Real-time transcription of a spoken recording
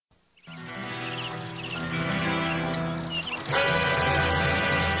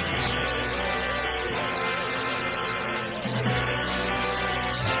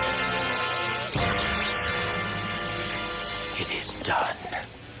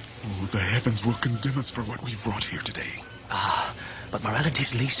Oh, the heavens will condemn us for what we've wrought here today. Ah, but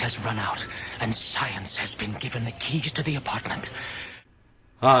morality's lease has run out, and science has been given the keys to the apartment.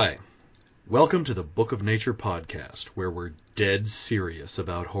 Hi. Welcome to the Book of Nature podcast, where we're dead serious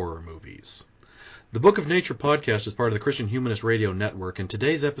about horror movies. The Book of Nature podcast is part of the Christian Humanist Radio Network, and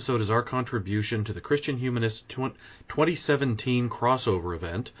today's episode is our contribution to the Christian Humanist 2017 crossover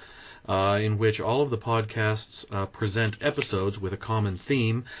event, in which all of the podcasts present episodes with a common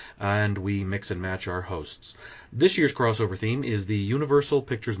theme, and we mix and match our hosts. This year's crossover theme is the Universal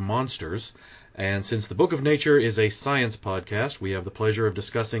Pictures Monsters, and since the Book of Nature is a science podcast, we have the pleasure of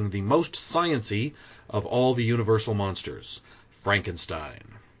discussing the most science-y of all the Universal monsters, Frankenstein.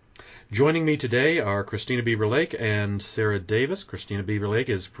 Joining me today are Christina Bieber Lake and Sara Davis. Christina Bieber Lake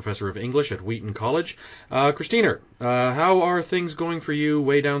is professor of English at Wheaton College. Christina, how are things going for you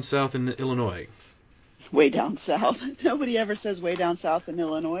way down south in Illinois? Way down south. Nobody ever says way down south in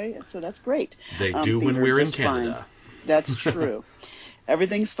Illinois, so that's great. They do when we're in Canada. Fine. That's true.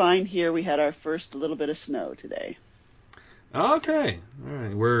 Everything's fine here. We had our first little bit of snow today. Okay. All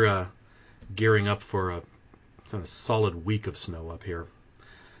right. We're gearing up for a solid week of snow up here.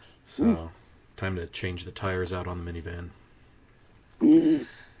 So, time to change the tires out on the minivan.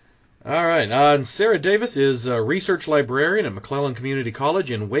 All right. And Sara Davis is a research librarian at McClellan Community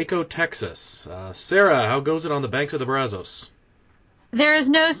College in Waco, Texas. Sara, how goes it on the banks of the Brazos? There is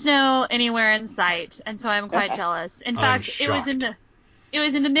no snow anywhere in sight, and so I'm quite jealous. In fact, it was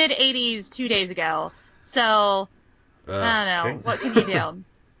in the mid 80s 2 days ago. So I don't know. What can you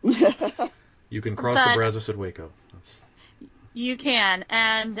do? You can cross the Brazos at Waco. You can,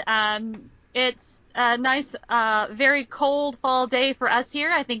 and it's a nice, very cold fall day for us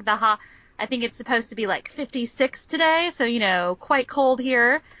here. I think it's supposed to be like 56 today, so quite cold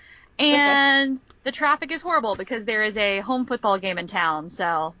here. And the traffic is horrible because there is a home football game in town.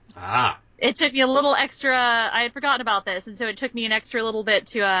 So it took me a little extra. I had forgotten about this, and so it took me an extra little bit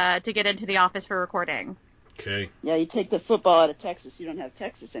to get into the office for recording. Okay. Yeah, you take the football out of Texas, you don't have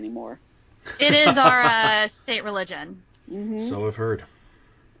Texas anymore. It is our state religion. Mm-hmm. So I've heard.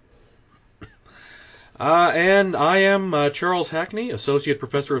 And I am Charles Hackney, Associate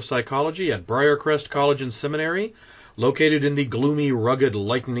Professor of Psychology at Briarcrest College and Seminary, located in the gloomy, rugged,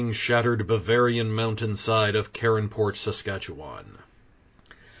 lightning-shattered Bavarian mountainside of Caronport, Saskatchewan.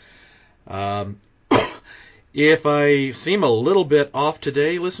 If I seem a little bit off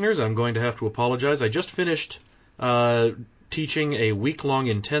today, listeners, I'm going to have to apologize. I just finished teaching a week-long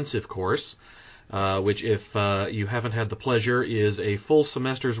intensive course, which, if you haven't had the pleasure, is a full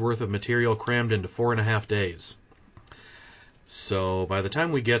semester's worth of material crammed into 4.5 days. So by the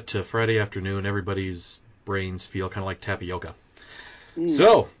time we get to Friday afternoon, everybody's brains feel kind of like tapioca.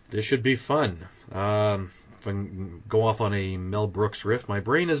 So this should be fun. If I can go off on a Mel Brooks riff, my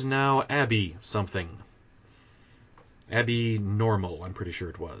brain is now Abby something. Abby Normal, I'm pretty sure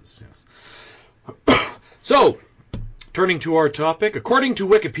it was. Yes. So, turning to our topic, according to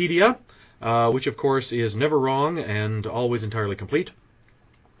Wikipedia, which of course is never wrong and always entirely complete,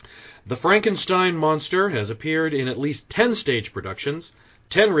 the Frankenstein monster has appeared in at least 10 stage productions,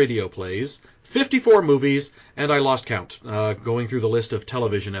 10 radio plays, 54 movies, and I lost count, going through the list of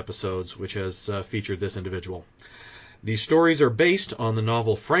television episodes which has featured this individual. These stories are based on the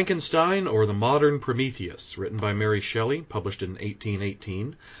novel Frankenstein or the Modern Prometheus, written by Mary Shelley, published in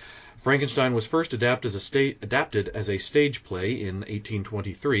 1818. Frankenstein was first adapted as a stage play in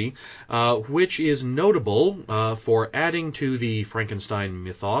 1823, which is notable for adding to the Frankenstein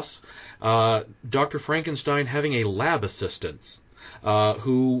mythos, Dr. Frankenstein having a lab assistant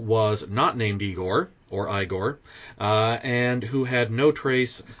who was not named Igor, and who had no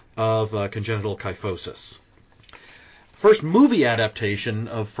trace of congenital kyphosis. First movie adaptation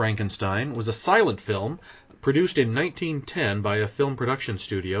of Frankenstein was a silent film produced in 1910 by a film production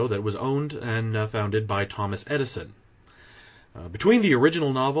studio that was owned and founded by Thomas Edison. Between the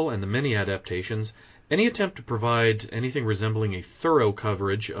original novel and the many adaptations, any attempt to provide anything resembling a thorough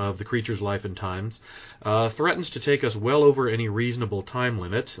coverage of the creature's life and times threatens to take us well over any reasonable time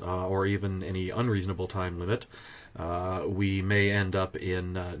limit, or even any unreasonable time limit. We may end up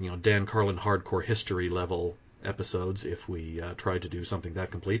in Dan Carlin hardcore history level episodes if we try to do something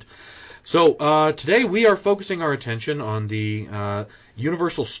that complete. So today we are focusing our attention on the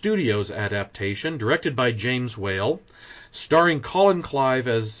Universal Studios adaptation, directed by James Whale, starring Colin Clive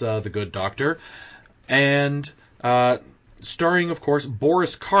as the Good Doctor, and starring, of course,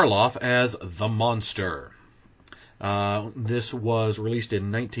 Boris Karloff as the Monster. This was released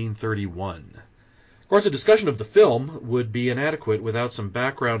in 1931. Of course, a discussion of the film would be inadequate without some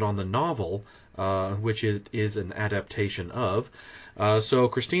background on the novel, which it is an adaptation of. So,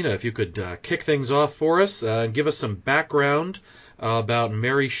 Christina, if you could kick things off for us and give us some background about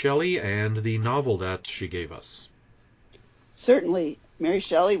Mary Shelley and the novel that she gave us. Certainly. Mary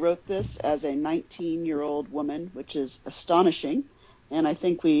Shelley wrote this as a 19-year-old woman, which is astonishing. And I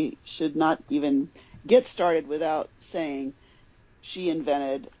think we should not even get started without saying she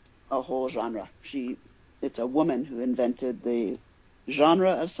invented a whole genre. It's a woman who invented the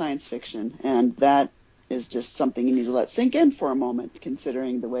genre of science fiction, and that is just something you need to let sink in for a moment,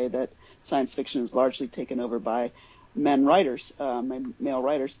 considering the way that science fiction is largely taken over by male writers.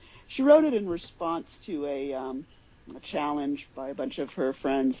 She wrote it in response to a challenge by a bunch of her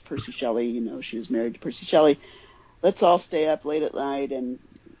friends. Percy Shelley, she was married to Percy Shelley. Let's all stay up late at night and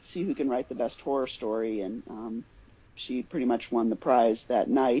see who can write the best horror story. And she pretty much won the prize that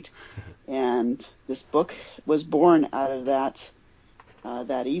night. And this book was born out of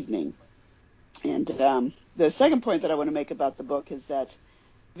that evening. And the second point that I want to make about the book is that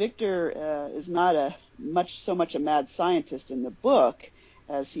Victor is not so much a mad scientist in the book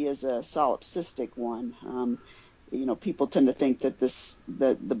as he is a solipsistic one. People tend to think that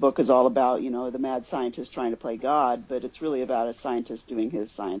the book is all about, the mad scientist trying to play God, but it's really about a scientist doing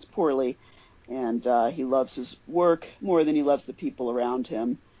his science poorly, and he loves his work more than he loves the people around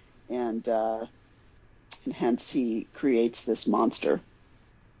him, and hence he creates this monster.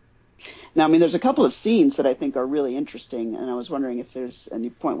 Now, there's a couple of scenes that I think are really interesting, and I was wondering if there's any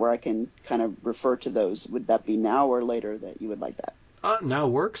point where I can kind of refer to those. Would that be now or later that you would like that? Now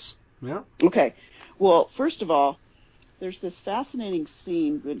works. Yeah. Okay. Well, first of all, there's this fascinating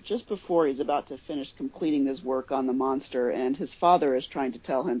scene just before he's about to finish completing his work on the monster, and his father is trying to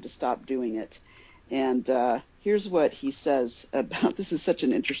tell him to stop doing it. And here's what he says about this. Is such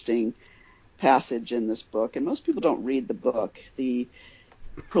an interesting passage in this book, and most people don't read the book. The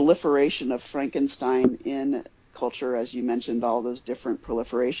proliferation of Frankenstein in culture, as you mentioned, all those different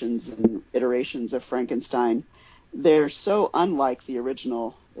proliferations and iterations of Frankenstein, they're so unlike the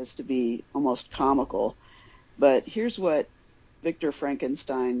original as to be almost comical. But here's what Victor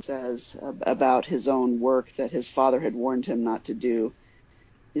Frankenstein says about his own work that his father had warned him not to do.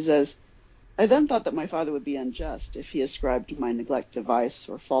 He says, "I then thought that my father would be unjust if he ascribed my neglect to vice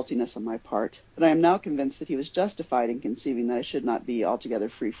or faultiness on my part, but I am now convinced that he was justified in conceiving that I should not be altogether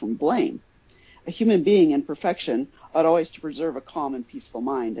free from blame. A human being in perfection ought always to preserve a calm and peaceful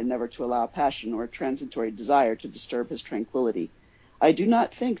mind, and never to allow passion or transitory desire to disturb his tranquillity. I do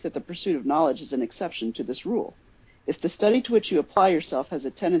not think that the pursuit of knowledge is an exception to this rule. If the study to which you apply yourself has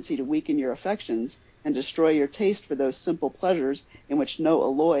a tendency to weaken your affections and destroy your taste for those simple pleasures in which no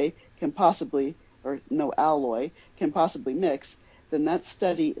alloy can possibly mix, then that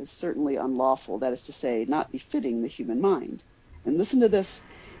study is certainly unlawful, that is to say, not befitting the human mind." And listen to this.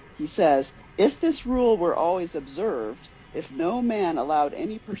 He says, "If this rule were always observed, if no man allowed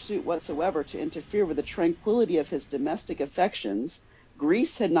any pursuit whatsoever to interfere with the tranquility of his domestic affections,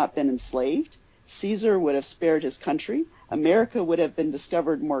 Greece had not been enslaved, Caesar would have spared his country, America would have been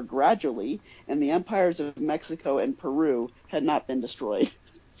discovered more gradually, and the empires of Mexico and Peru had not been destroyed."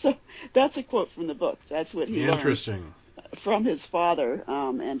 So that's a quote from the book. That's what he learned from his father,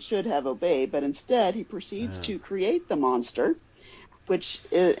 and should have obeyed. But instead, he proceeds to create the monster, which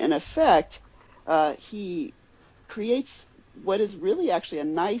in effect, he creates what is really actually a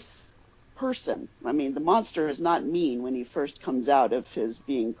nice person. The monster is not mean when he first comes out of his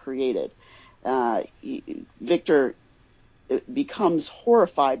being created. Victor becomes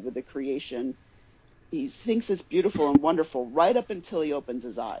horrified with the creation. He thinks it's beautiful and wonderful right up until he opens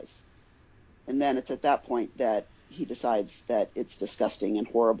his eyes. And then it's at that point that he decides that it's disgusting and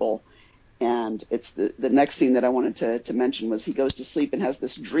horrible. And it's the next scene that I wanted to mention was he goes to sleep and has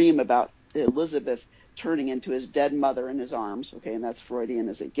this dream about Elizabeth turning into his dead mother in his arms. Okay, and that's Freudian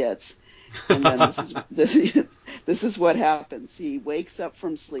as it gets. And then this is what happens. He wakes up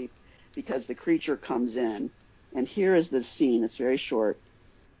from sleep because the creature comes in. And here is the scene. It's very short.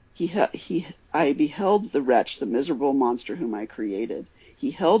 I beheld the wretch, the miserable monster whom I created.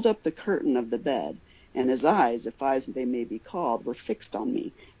 He held up the curtain of the bed, and his eyes, if eyes they may be called, were fixed on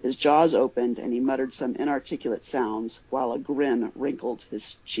me. His jaws opened, and he muttered some inarticulate sounds, while a grin wrinkled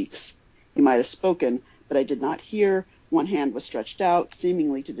his cheeks. He might have spoken, but I did not hear. One hand was stretched out,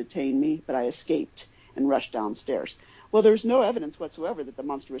 seemingly to detain me, but I escaped and rushed downstairs. Well, there's no evidence whatsoever that the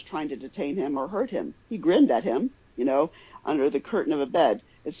monster was trying to detain him or hurt him. He grinned at him, under the curtain of a bed.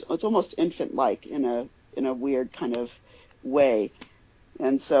 It's almost infant-like in a weird kind of way.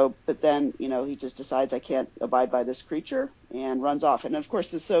 And so, but then, he just decides I can't abide by this creature and runs off. And of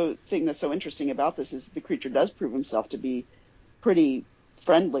course, the thing that's so interesting about this is the creature does prove himself to be pretty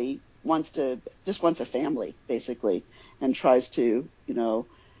friendly wants a family basically, and tries to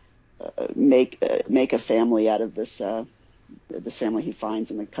make a family out of this family he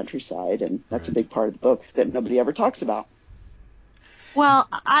finds in the countryside, and that's a big part of the book that nobody ever talks about. Well,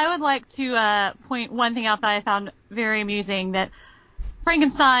 I would like to point one thing out that I found very amusing, that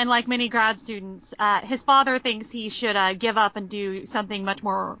Frankenstein, like many grad students, his father thinks he should give up and do something much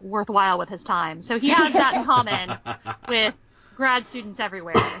more worthwhile with his time. So he has that in common with grad students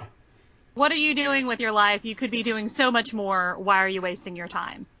everywhere. What are you doing with your life? You could be doing so much more. Why are you wasting your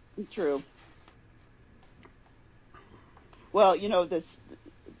time? True. Well,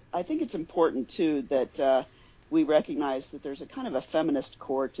 I think it's important, too, that we recognize that there's a kind of a feminist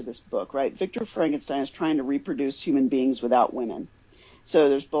core to this book, right? Victor Frankenstein is trying to reproduce human beings without women. So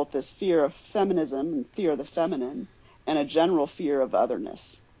there's both this fear of feminism and fear of the feminine, and a general fear of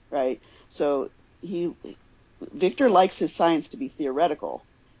otherness, right? So Victor likes his science to be theoretical,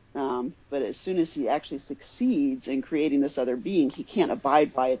 but as soon as he actually succeeds in creating this other being, he can't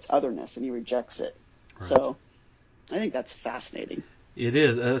abide by its otherness, and he rejects it. Right. So I think that's fascinating. It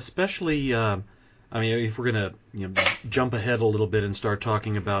is, especially, if we're going to jump ahead a little bit and start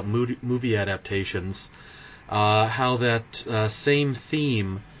talking about movie adaptations, how that same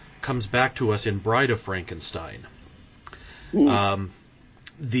theme comes back to us in Bride of Frankenstein. Mm.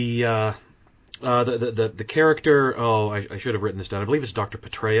 The character, I should have written this down. I believe it's Dr.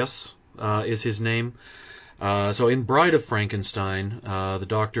 Petraeus is his name. So in Bride of Frankenstein, the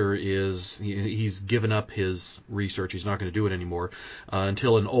doctor he's given up his research. He's not going to do it anymore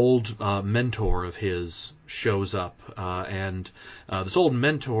until an old mentor of his shows up. And this old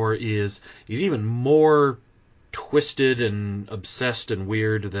mentor he's even more twisted and obsessed and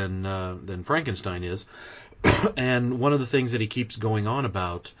weird than Frankenstein is. And one of the things that he keeps going on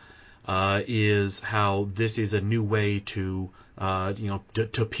about is how this is a new way to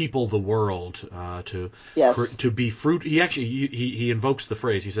people the world, to be fruit. He actually he invokes the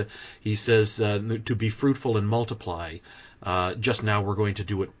phrase. He says to be fruitful and multiply. Just now we're going to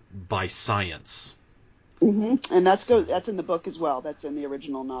do it by science. Mm-hmm. And that's in the book as well. That's in the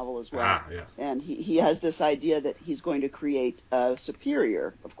original novel as well. Ah, yes. And he has this idea that he's going to create a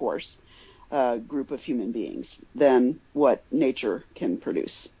superior, of course, group of human beings than what nature can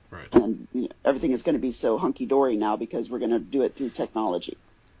produce. Right. And everything is going to be so hunky-dory now because we're going to do it through technology.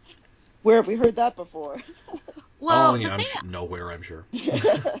 Where have we heard that before? Well, nowhere, I'm sure.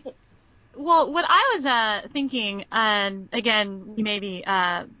 Well, what I was thinking, and again,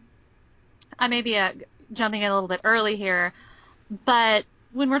 I may be jumping in a little bit early here, but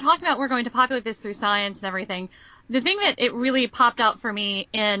when we're talking about we're going to populate this through science and everything, the thing that it really popped out for me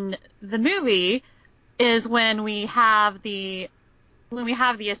in the movie is when we have the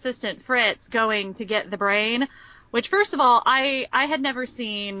assistant Fritz going to get the brain, which first of all, I had never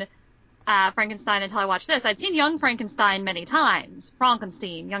seen Frankenstein until I watched this. I'd seen Young Frankenstein many times.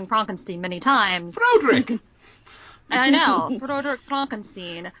 Young Frankenstein many times. Froderick! I know, Froderick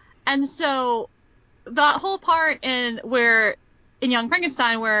Frankenstein. And so that whole part in Young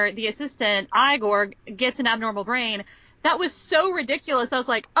Frankenstein where the assistant, Igor, gets an abnormal brain, that was so ridiculous. I was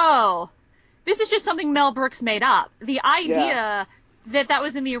like, oh, this is just something Mel Brooks made up. The idea that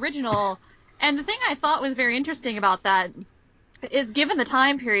was in the original. And the thing I thought was very interesting about that is, given the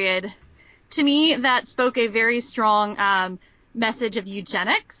time period, to me that spoke a very strong message of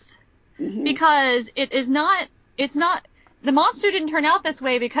eugenics, because it's not the monster didn't turn out this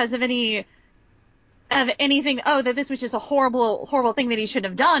way because of anything, that this was just a horrible thing that he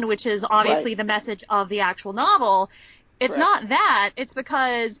shouldn't have done, which is obviously the message of the actual novel. It's not that. It's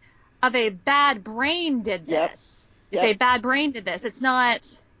because of a bad brain did this. It's a bad brain did this. It's not.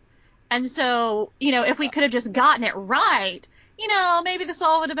 And so, if we could have just gotten it right, maybe this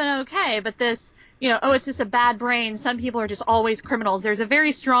all would have been okay. But this, it's just a bad brain. Some people are just always criminals. There's a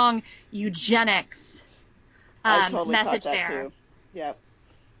very strong eugenics I totally message thought that there. Too. Yep.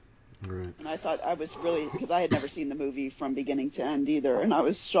 Right. And I thought I was really, because I had never seen the movie from beginning to end either, and I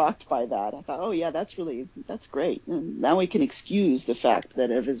was shocked by that. I thought, oh yeah, that's great. And now we can excuse the fact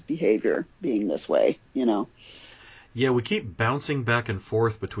that of his behavior being this way, Yeah, we keep bouncing back and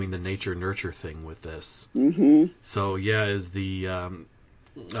forth between the nature-nurture thing with this. Mm-hmm. So is the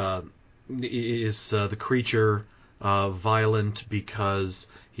creature violent because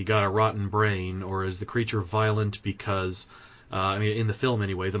he got a rotten brain, or is the creature violent because, in the film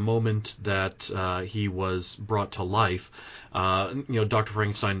anyway, the moment that he was brought to life, Dr.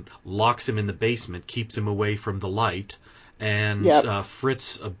 Frankenstein locks him in the basement, keeps him away from the light, and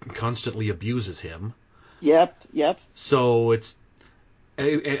Fritz constantly abuses him. Yep. So it's,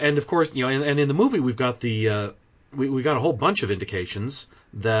 and of course, and in the movie we've got the we got a whole bunch of indications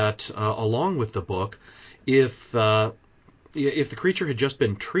that, along with the book, if the creature had just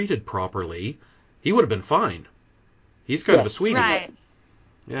been treated properly, he would have been fine. He's kind of a sweetie. Right.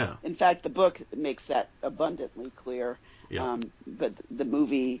 Yeah. In fact, the book makes that abundantly clear. Yeah. But the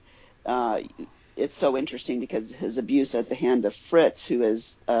movie, it's so interesting because his abuse at the hand of Fritz, who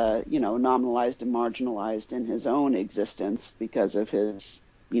is, nominalized and marginalized in his own existence because of his,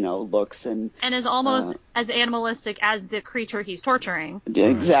 looks and is almost as animalistic as the creature he's torturing.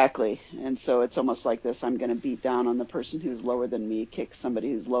 Exactly. And so it's almost like this: I'm going to beat down on the person who's lower than me, kick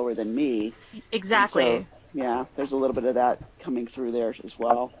somebody who's lower than me. Exactly. So, yeah, there's a little bit of that coming through there as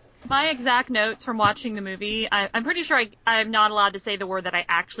well. My exact notes from watching the movie, I'm pretty sure I'm not allowed to say the word that I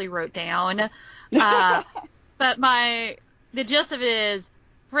actually wrote down. But the gist of it is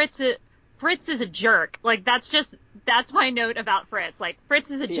Fritz is a jerk. Like, that's my note about Fritz. Like,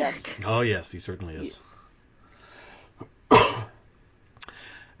 Fritz is a jerk. Oh, yes, he certainly is.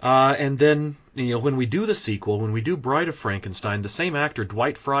 And then, when we do the sequel, when we do Bride of Frankenstein, the same actor,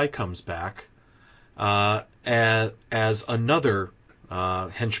 Dwight Frye, comes back as another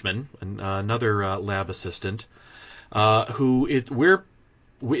henchman, another lab assistant,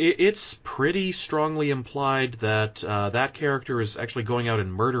 it's pretty strongly implied that that character is actually going out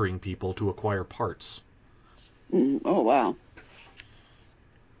and murdering people to acquire parts. Oh, wow.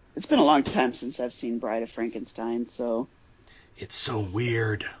 It's been a long time since I've seen Bride of Frankenstein, so... It's so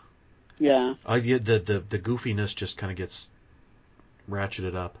weird. Yeah. The goofiness just kind of gets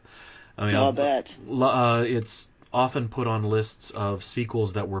ratcheted up. I mean, I'll bet. It's often put on lists of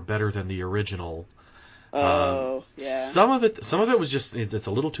sequels that were better than the original. Yeah. Some of it was just it's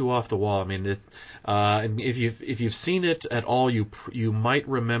a little too off the wall. I mean, if you've seen it at all, you might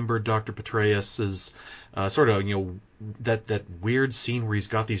remember Dr. Petraeus's sort of that weird scene where he's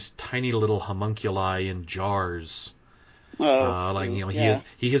got these tiny little homunculi in jars.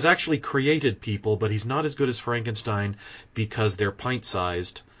 He has actually created people, but he's not as good as Frankenstein because they're pint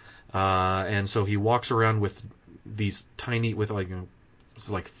sized, and so he walks around with these tiny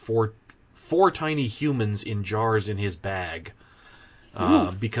four tiny humans in jars in his bag,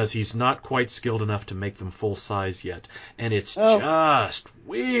 because he's not quite skilled enough to make them full size yet, and it's just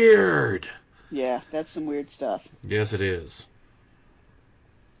weird. Yeah, that's some weird stuff. Yes, it is.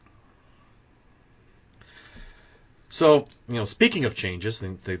 So, speaking of changes,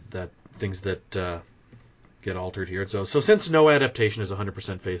 things that get altered here. So since no adaptation is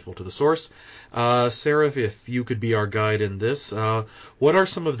 100% faithful to the source, Sarah, if you could be our guide in this, what are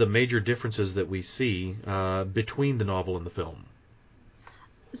some of the major differences that we see between the novel and the film?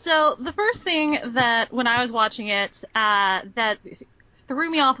 So the first thing that when I was watching it that threw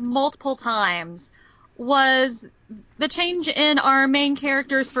me off multiple times was the change in our main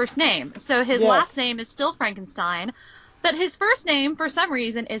character's first name. So his last name is still Frankenstein, but his first name, for some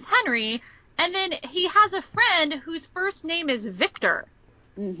reason, is Henry, and then he has a friend whose first name is Victor.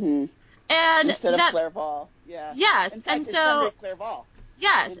 Mm-hmm. And instead of Clerval. Yeah. Yes. In fact, and so it's Henry Clerval.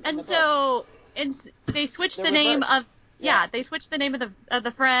 Yes. And so they switched the name of they switched the name of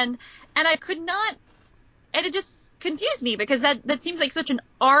the friend, and I could not, and it just confused me because that seems like such an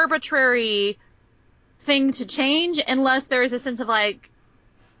arbitrary thing to change unless there is a sense of like,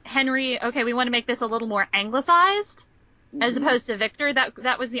 Henry, okay, we want to make this a little more anglicized as opposed to Victor.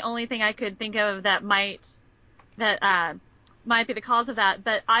 That was the only thing I could think of that might be the cause of that.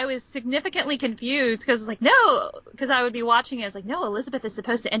 But I was significantly confused because I would be watching it. I was like, no, Elizabeth is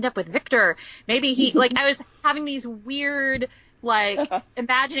supposed to end up with Victor. Maybe he I was having these weird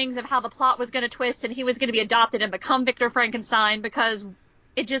imaginings of how the plot was going to twist and he was going to be adopted and become Victor Frankenstein because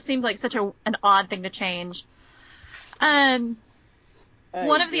it just seemed like such an odd thing to change. One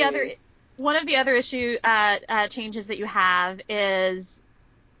of the other issue changes that you have is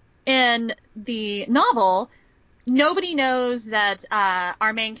in the novel, nobody knows that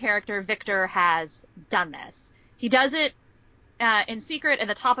our main character Victor has done this. He does it in secret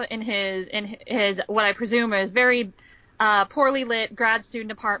in his what I presume is very poorly lit grad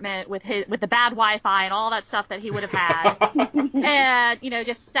student apartment with the bad Wi-Fi and all that stuff that he would have had, and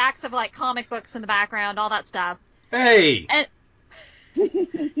just stacks of like comic books in the background, all that stuff. Hey. And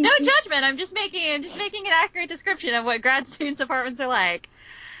no judgment. I'm just making an accurate description of what grad students' apartments are like.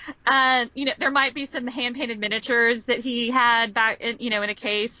 There might be some hand-painted miniatures that he had back in a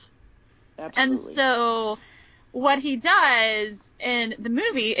case. Absolutely. And so what he does in the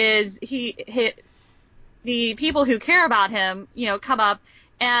movie is the people who care about him, come up,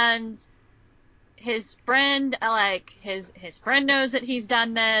 and his friend, his friend knows that he's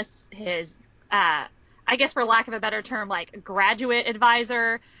done this. His, I guess for lack of a better term, like graduate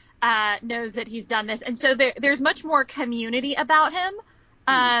advisor, knows that he's done this. And so there's much more community about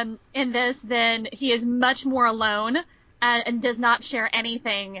him in this than he is much more alone and does not share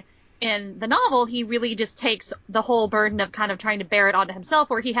anything in the novel. He really just takes the whole burden of kind of trying to bear it onto himself,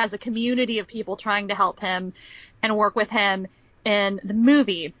 where he has a community of people trying to help him and work with him in the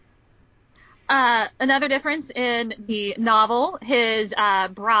movie. Another difference in the novel, his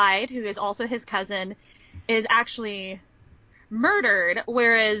bride, who is also his cousin, is actually murdered,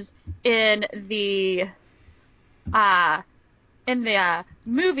 whereas in the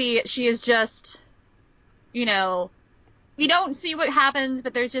movie, she is just, you know, we don't see what happens,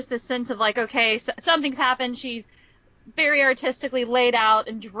 but there's just this sense of like, okay, something's happened. She's very artistically laid out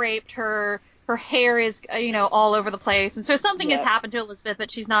and draped. Her hair is, all over the place. And so something has happened to Elizabeth, but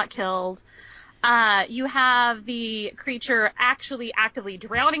she's not killed. You have the creature actually actively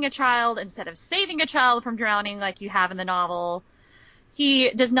drowning a child instead of saving a child from drowning like you have in the novel. He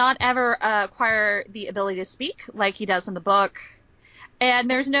does not ever acquire the ability to speak like he does in the book. And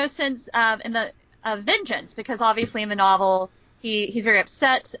there's no sense of vengeance, because obviously in the novel he's very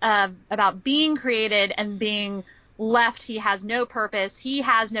upset about being created and being left. He has no purpose. He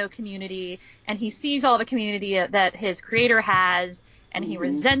has no community, and he sees all the community that his creator has, and he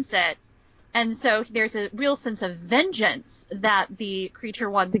resents it. And so there's a real sense of vengeance that the creature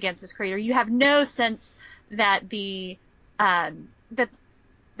wants against his creator. You have no sense that the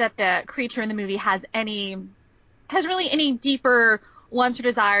creature in the movie has really any deeper wants or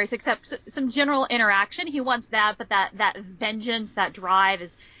desires, except some general interaction. He wants that, but that vengeance, that drive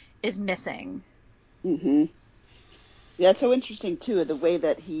is missing. Mm-hmm. Yeah, it's so interesting too. The way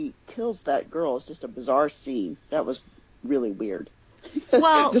that he kills that girl is just a bizarre scene. That was really weird.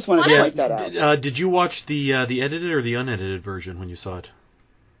 Well, just wanted to point that out. Did you watch the edited or the unedited version when you saw it?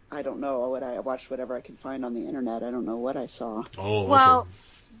 I don't know. I watched whatever I could find on the internet. I don't know what I saw. Oh, okay. Well,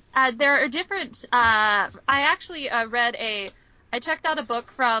 there are different. I actually I checked out a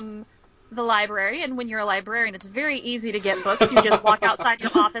book from the library, and when you're a librarian, it's very easy to get books. You just walk outside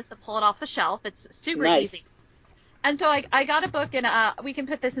your office and pull it off the shelf. It's super easy. And so I got a book, and we can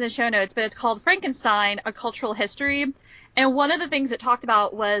put this in the show notes, but it's called Frankenstein, A Cultural History. And one of the things it talked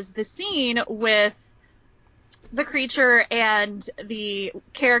about was the scene with the creature and the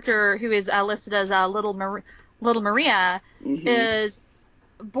character who is listed as Little Maria is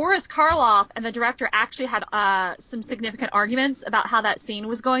Boris Karloff, and the director actually had some significant arguments about how that scene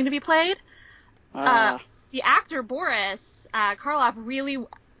was going to be played. The actor Boris Karloff really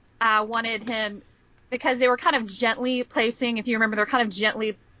wanted him, because they were kind of gently placing, if you remember, they're kind of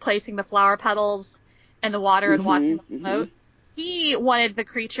gently placing the flower petals in the water and watching them float. He wanted the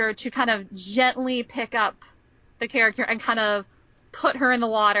creature to kind of gently pick up the character and kind of put her in the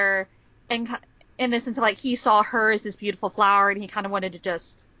water, and in the sense of like he saw her as this beautiful flower, and he kind of wanted to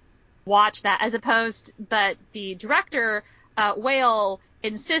just watch that, but the director, Whale,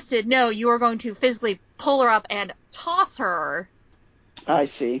 insisted, no, you are going to physically pull her up and toss her. I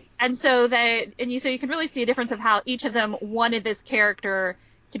see. And so you can really see a difference of how each of them wanted this character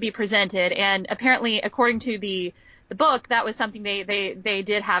to be presented. And apparently, according to the book, that was something they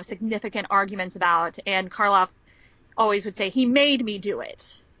did have significant arguments about. And Karloff always would say, he made me do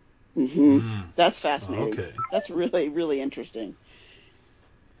it. That's fascinating. Okay. That's really, really interesting.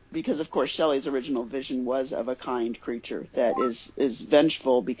 Because, of course, Shelley's original vision was of a kind creature that is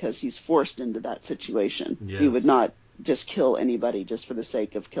vengeful because he's forced into that situation. Yes. He would not just kill anybody just for the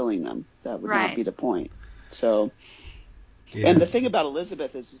sake of killing them. That would not be the point. So, and the thing about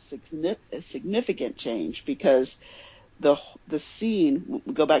Elizabeth is a significant change, because the scene,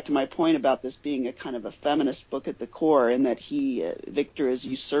 go back to my point about this being a kind of a feminist book at the core, and that Victor is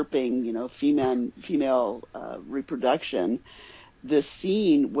usurping, female reproduction. This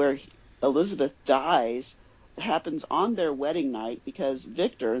scene where Elizabeth dies happens on their wedding night, because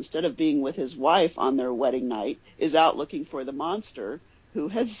Victor, instead of being with his wife on their wedding night, is out looking for the monster who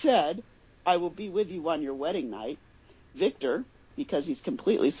had said, I will be with you on your wedding night. Victor, because he's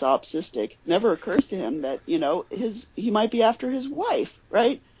completely solipsistic, never occurs to him that, he might be after his wife,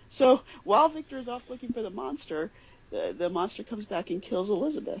 right? So while Victor is off looking for the monster comes back and kills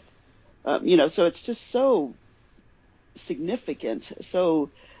Elizabeth. So it's just so significant, so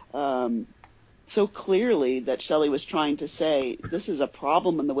clearly that Shelley was trying to say this is a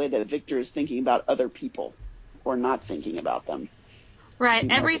problem in the way that Victor is thinking about other people or not thinking about them. Right.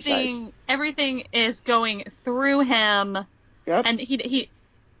 Everything is going through him. Yep. And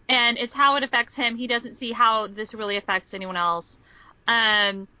and it's how it affects him. He doesn't see how this really affects anyone else.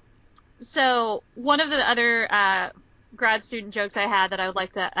 So one of the other grad student jokes I had that I would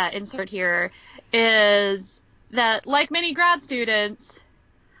like to insert here is that, like many grad students,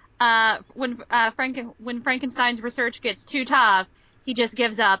 when Frankenstein's research gets too tough, he just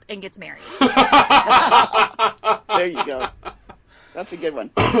gives up and gets married. There you go. That's a good one.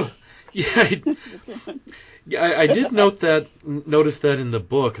 Yeah, I did notice that in the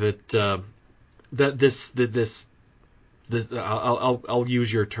book that this I'll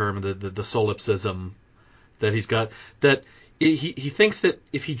use your term, the solipsism that he's got, that he thinks that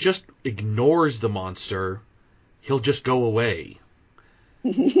if he just ignores the monster, he'll just go away.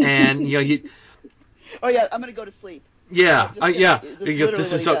 And oh yeah, I'm gonna go to sleep. Yeah,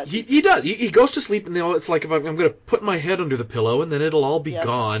 This is how he does. He goes to sleep, and it's like if I'm going to put my head under the pillow, and then it'll all be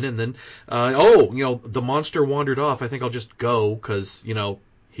gone, and then the monster wandered off. I think I'll just go because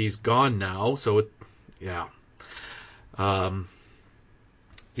he's gone now. So didn't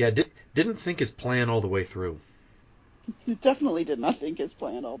think his plan all the way through. He definitely did not think his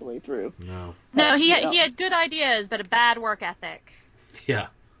plan all the way through. No, he had good ideas, but a bad work ethic. Yeah.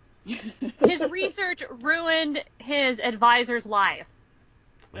 His research ruined his advisor's life.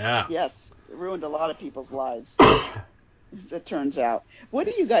 Yeah. Yes, it ruined a lot of people's lives, as it turns out. What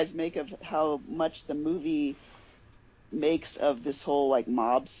do you guys make of how much the movie makes of this whole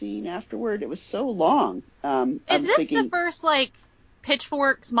mob scene afterward? It was so long. Is this the first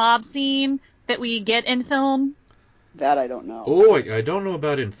pitchforks mob scene that we get in film? That I don't know. Oh, I don't know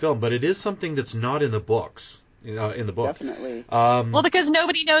about in film, but it is something that's not in the books. In the book. Definitely. Well, because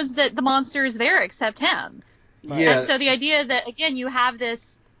nobody knows that the monster is there except him. Right. Yeah. And so the idea that, again, you have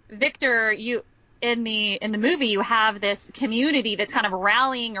this Victor, in the movie, you have this community that's kind of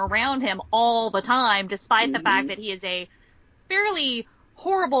rallying around him all the time, despite the fact that he is a fairly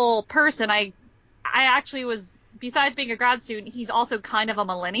horrible person. I actually was, besides being a grad student, he's also kind of a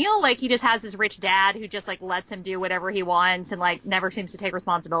millennial. He just has his rich dad who just lets him do whatever he wants and never seems to take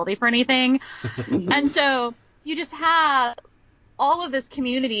responsibility for anything. And so you just have all of this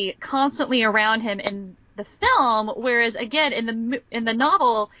community constantly around him in the film, whereas again in the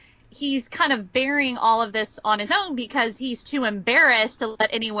novel, he's kind of bearing all of this on his own because he's too embarrassed to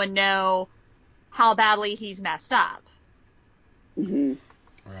let anyone know how badly he's messed up. Mm-hmm.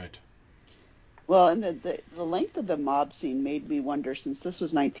 Right. Well, and the length of the mob scene made me wonder, since this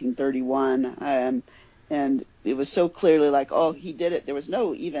was 1931, and it was so clearly he did it. There was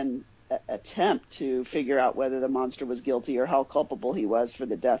no even attempt to figure out whether the monster was guilty or how culpable he was for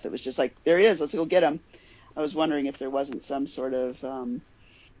the death. It was just there he is, let's go get him. I was wondering if there wasn't some sort of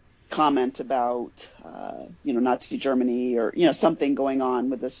comment about Nazi Germany or something going on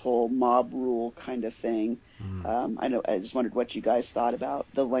with this whole mob rule kind of thing. I just wondered what you guys thought about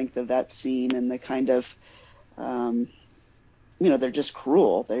the length of that scene and the kind of they're just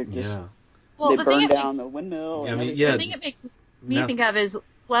cruel. They're just they burn down the windmill. The thing it makes me think of is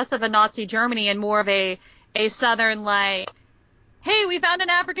less of a Nazi Germany and more of a Southern hey, we found an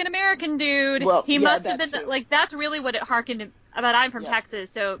African American dude. Well, he must have been that's really what it harkened. But I'm from Texas,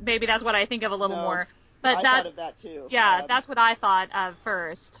 so maybe that's what I think of a little more. But I thought of that too. Yeah, that's what I thought of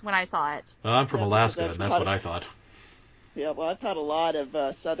first when I saw it. I'm from Alaska, and that's what I thought. Yeah, well, I've taught a lot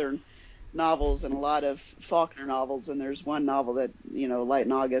of Southern novels and a lot of Faulkner novels, and there's one novel that Light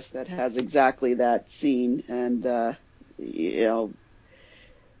in August, that has exactly that scene, and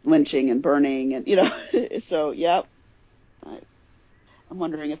lynching and burning, and so yeah. I'm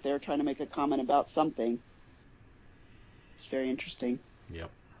wondering if they're trying to make a comment about something. It's very interesting. Yep.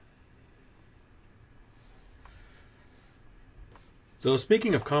 So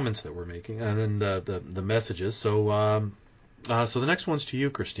speaking of comments that we're making, and then the messages, so the next one's to you,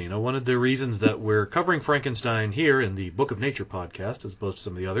 Christina. One of the reasons that we're covering Frankenstein here in the Book of Nature podcast, as opposed to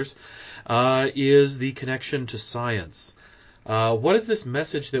some of the others, is the connection to science. What is this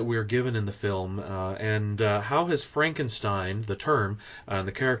message that we're given in the film, and how has Frankenstein, the term, and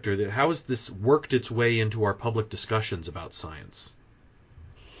the character, how has this worked its way into our public discussions about science?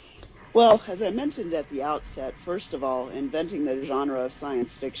 Well, as I mentioned at the outset, first of all, inventing the genre of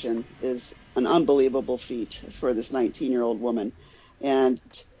science fiction is an unbelievable feat for this 19-year-old woman. And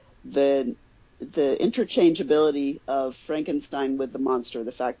the interchangeability of Frankenstein with the monster,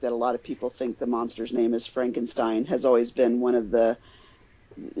 the fact that a lot of people think the monster's name is Frankenstein, has always been one of the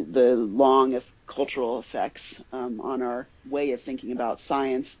long cultural effects on our way of thinking about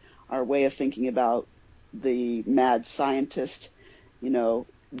science, our way of thinking about the mad scientist.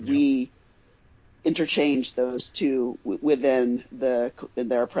 We interchange those two within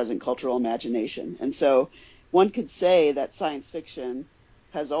their present cultural imagination. And so one could say that science fiction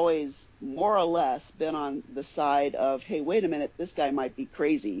has always more or less been on the side of, hey, wait a minute, this guy might be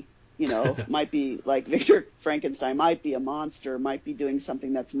crazy, might be like Victor Frankenstein, might be a monster, might be doing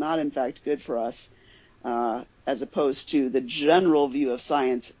something that's not in fact good for us. as opposed to the general view of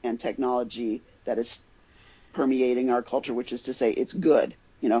science and technology that is permeating our culture, which is to say it's good,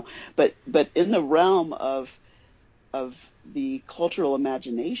 But in the realm of the cultural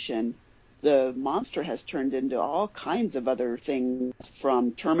imagination, the monster has turned into all kinds of other things,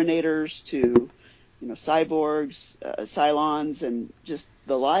 from Terminators to cyborgs, Cylons, and just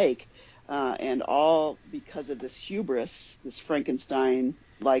the like, and all because of this hubris, this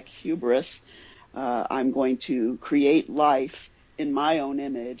Frankenstein-like hubris. I'm going to create life in my own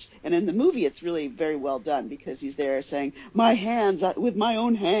image. And in the movie, it's really very well done, because he's there saying, with my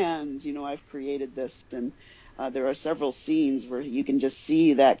own hands, I've created this. And there are several scenes where you can just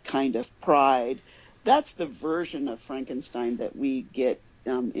see that kind of pride. That's the version of Frankenstein that we get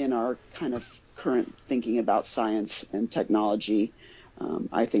in our kind of current thinking about science and technology.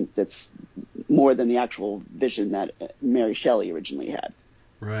 I think that's more than the actual vision that Mary Shelley originally had.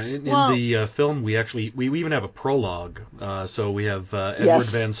 Right. In the film, we even have a prologue. So we have Edward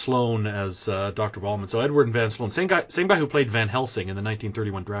Van Sloan as Dr. Ballman. So Edward Van Sloan, same guy who played Van Helsing in the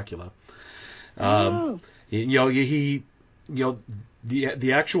 1931 Dracula.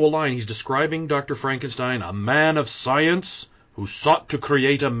 The actual line, he's describing Dr. Frankenstein, a man of science who sought to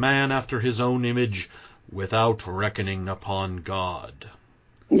create a man after his own image without reckoning upon God.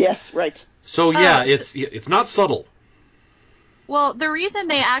 Yes, right. So it's not subtle. Well, the reason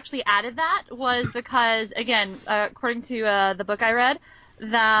they actually added that was because, again, according to the book I read,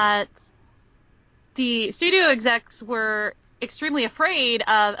 that the studio execs were extremely afraid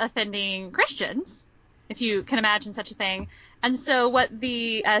of offending Christians, if you can imagine such a thing. And so what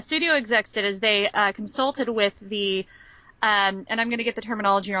the studio execs did is they consulted with the, and I'm going to get the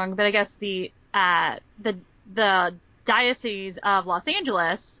terminology wrong, but I guess the Diocese of Los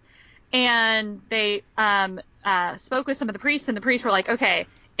Angeles, and they spoke with some of the priests, and the priests were like, okay,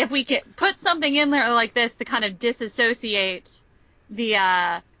 if we could put something in there like this to kind of disassociate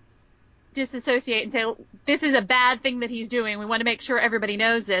and say, this is a bad thing that he's doing, we want to make sure everybody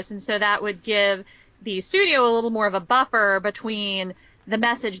knows this, and so that would give the studio a little more of a buffer between the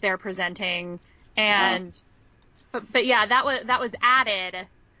message they're presenting and but yeah, that was added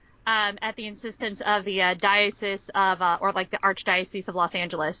at the insistence of the diocese of or like the Archdiocese of Los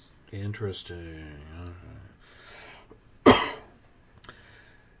Angeles. Interesting.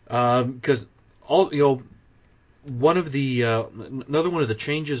 Because another one of the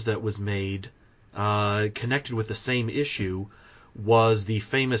changes that was made connected with the same issue was the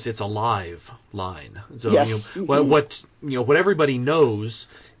famous "It's alive" line. So yes. What everybody knows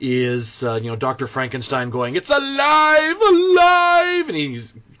is Dr. Frankenstein going, "It's alive, alive," and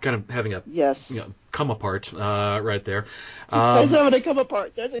he's kind of having a come apart right there. He's having a come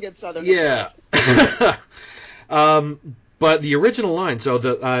apart. There's a good Southern. Yeah. But the original line, so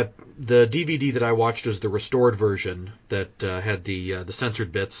the DVD that I watched was the restored version that had the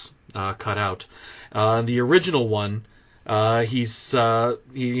censored bits cut out. The original one, he's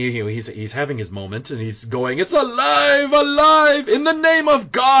having his moment, and he's going, "It's alive, alive! In the name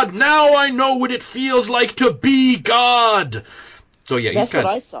of God, now I know what it feels like to be God." So yeah, that's what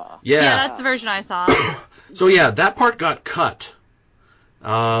I saw. Yeah, that's the version I saw. So yeah, that part got cut.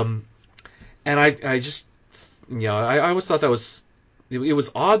 And I just, I always thought it was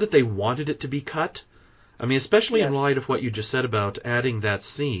odd that they wanted it to be cut. I mean, especially in light of what you just said about adding that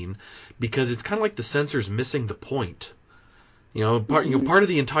scene, because it's kind of like the censor's missing the point. Part of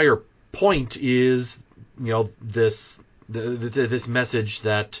the entire point is, this message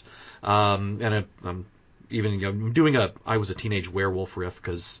that, and I'm even doing I was a teenage werewolf riff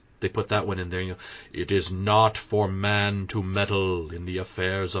because they put that one in there. It is not for man to meddle in the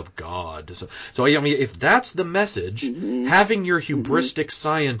affairs of God. So I mean, if that's the message, having your hubristic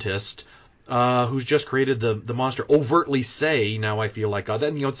scientist who's just created the monster overtly say, "Now I feel like God,"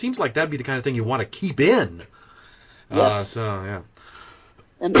 then it seems like that'd be the kind of thing you want to keep in. Yes. Yeah.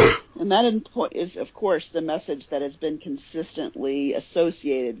 And that is, of course, the message that has been consistently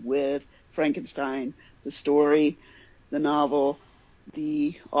associated with Frankenstein, the story, the novel,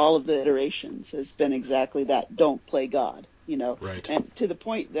 all of the iterations has been exactly that. Don't play God, Right. And to the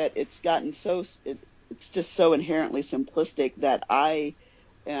point that it's gotten it's just so inherently simplistic that I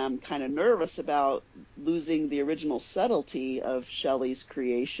am kind of nervous about losing the original subtlety of Shelley's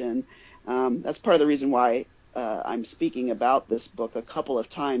creation. That's part of the reason why I'm speaking about this book a couple of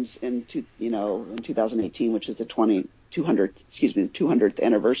times in 2018, which is the 200th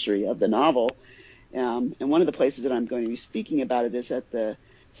anniversary of the novel. And one of the places that I'm going to be speaking about it is at the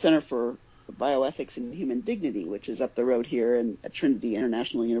Center for Bioethics and Human Dignity, which is up the road here at Trinity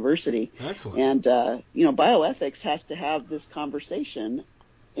International University. Excellent. And, bioethics has to have this conversation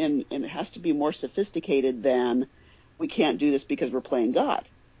and it has to be more sophisticated than we can't do this because we're playing God,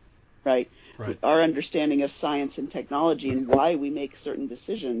 right? Right. Our understanding of science and technology and why we make certain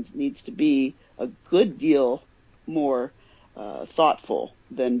decisions needs to be a good deal more thoughtful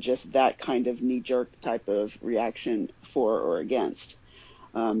than just that kind of knee-jerk type of reaction for or against.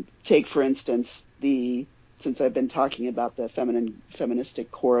 Take, for instance, since I've been talking about the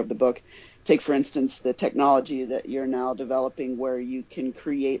feministic core of the book, take, for instance, the technology that you're now developing where you can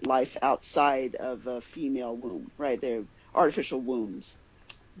create life outside of a female womb, right? They're artificial wombs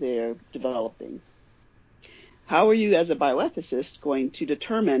they're developing. How are you, as a bioethicist, going to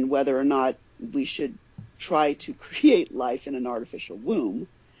determine whether or not we should try to create life in an artificial womb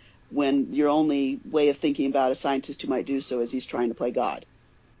when your only way of thinking about a scientist who might do so is he's trying to play God,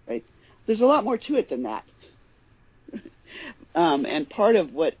 right? There's a lot more to it than that. And part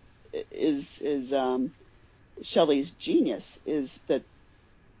of what is Shelley's genius is that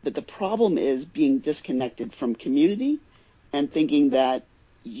the problem is being disconnected from community and thinking that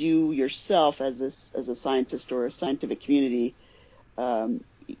you yourself as a scientist or a scientific community,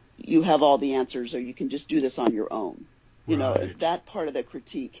 you have all the answers or you can just do this on your own. You know, that part of the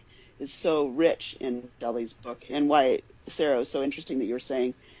critique is so rich in Shelley's book, and why, Sarah, it was so interesting that you were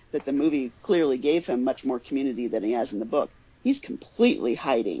saying that the movie clearly gave him much more community than he has in the book. He's completely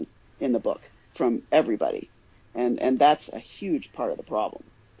hiding in the book from everybody, and that's a huge part of the problem.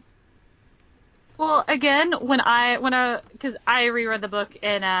 Well, again, because I reread the book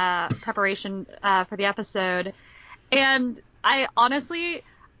in preparation for the episode, and I honestly,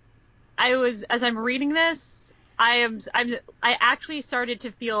 as I'm reading this, I actually started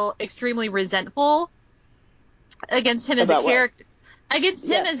to feel extremely resentful against him as a character. Against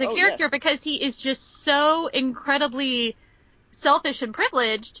him as a character, because he is just so incredibly selfish and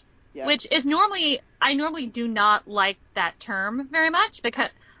privileged, which is I normally do not like that term very much,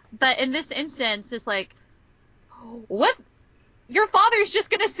 but in this instance, this what? Your father's just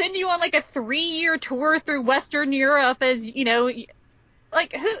gonna send you on like a 3-year tour through Western Europe as, you know,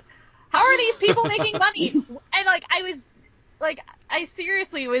 like how are these people making money? And I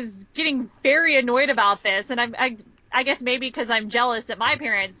seriously was getting very annoyed about this, and I guess maybe because I'm jealous that my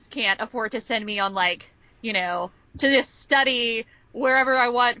parents can't afford to send me on to just study wherever I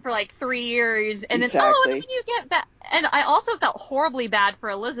want for 3 years, and then and then you get back. And I also felt horribly bad for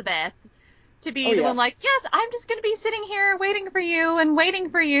Elizabeth to be the one yes, I'm just going to be sitting here waiting for you and waiting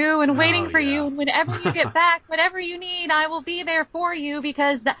for you and waiting for you, and whenever you get back, whatever you need, I will be there for you,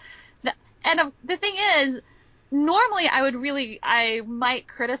 because the thing is, normally I might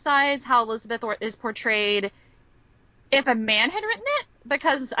criticize how Elizabeth is portrayed if a man had written it,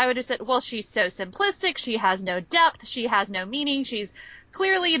 because I would have said, well, she's so simplistic, she has no depth, she has no meaning, she's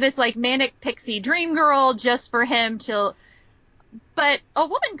clearly this manic pixie dream girl just for him to. But a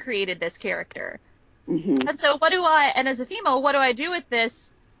woman created this character. Mm-hmm. And so and as a female, what do I do with this?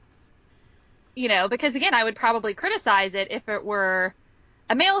 Because again, I would probably criticize it if it were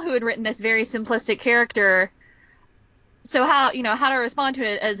a male who had written this very simplistic character. So how do I respond to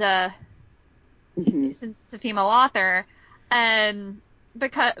it as since it's a female author?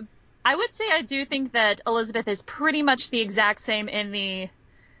 Because I would say I do think that Elizabeth is pretty much the exact same in the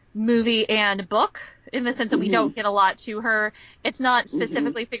movie and book, in the sense that we don't get a lot to her. It's not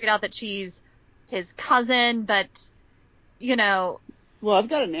specifically figured out that she's his cousin, but Well, I've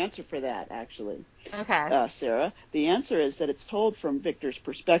got an answer for that, actually. Okay. Sarah, the answer is that it's told from Victor's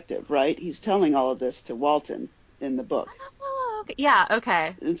perspective, right? He's telling all of this to Walton in the book. Oh, okay. Yeah,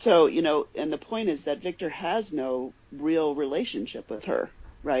 okay. And so, and the point is that Victor has no real relationship with her,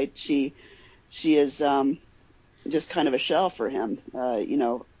 right? She is just kind of a shell for him,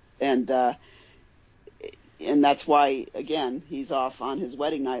 and that's why, again, he's off on his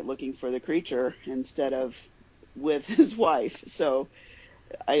wedding night looking for the creature instead of with his wife. So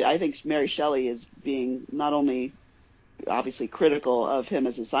I think Mary Shelley is being not only obviously critical of him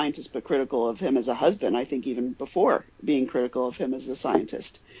as a scientist, but critical of him as a husband, I think even before being critical of him as a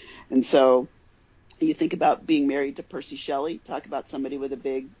scientist. And so you think about being married to Percy Shelley, talk about somebody with a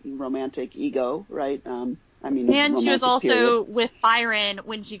big romantic ego, right? And she was also with Byron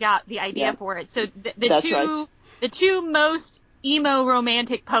when she got the idea for it. So the two most emo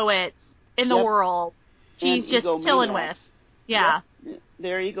romantic poets in the world, she's just chilling with. Yeah. Yep.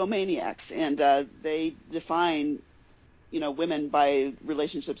 They're egomaniacs, and they define, women by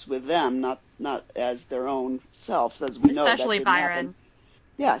relationships with them, not as their own selves, as we know. Especially that Byron. Happen.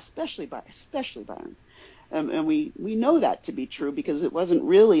 Yeah, especially Byron. And we know that to be true, because it wasn't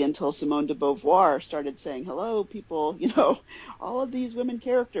really until Simone de Beauvoir started saying, hello, people, all of these women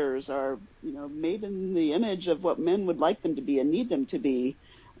characters are, made in the image of what men would like them to be and need them to be,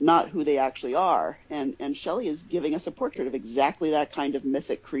 not who they actually are. And Shelley is giving us a portrait of exactly that kind of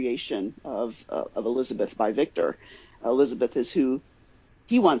mythic creation of Elizabeth by Victor. Elizabeth is who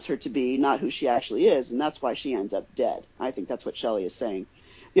he wants her to be, not who she actually is, and that's why she ends up dead. I think that's what Shelley is saying.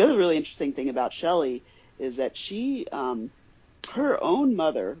 The other really interesting thing about Shelley is that she, her own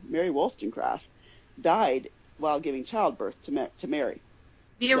mother, Mary Wollstonecraft, died while giving childbirth to Mary.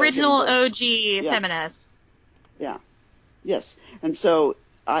 The original OG feminist. Yeah. Yes. And so,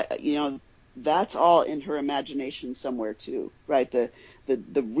 that's all in her imagination somewhere too, right? The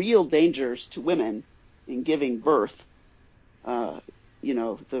real dangers to women in giving birth, the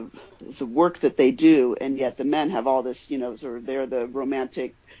work that they do, and yet the men have all this, sort of they're the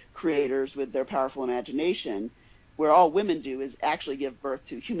romantic creators with their powerful imagination, where all women do is actually give birth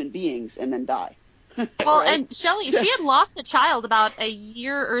to human beings and then die. Well, right? and Shelley, she had lost a child about a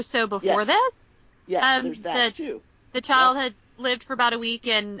year or so before this. Yes, there's that too. The child had lived for about a week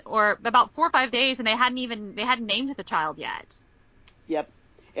or about 4 or 5 days, and they hadn't named the child yet. Yep.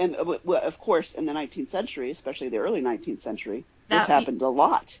 And of course, in the 19th century, especially the early 19th century, this happened a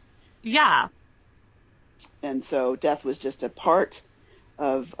lot. Yeah. And so death was just a part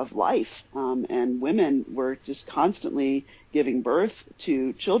of life, and women were just constantly giving birth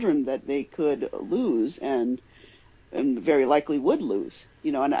to children that they could lose and very likely would lose.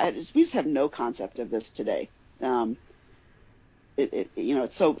 And we just have no concept of this today.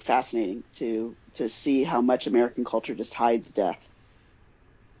 It's so fascinating to see how much American culture just hides death,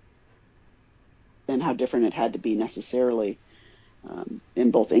 and how different it had to be necessarily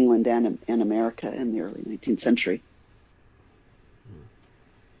in both England and America in the early 19th century.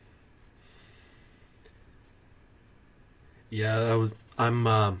 Yeah, I'm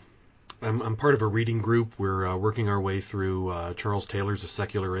part of a reading group. We're working our way through Charles Taylor's A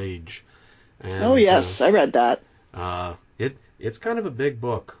Secular Age. And, oh yes, I read that. It's kind of a big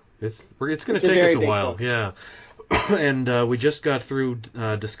book. It's going to take us a while. Book. Yeah. And we just got through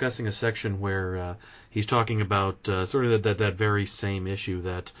discussing a section where he's talking about sort of that very same issue,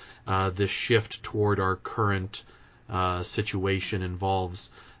 that this shift toward our current situation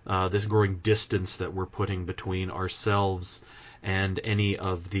involves this growing distance that we're putting between ourselves and any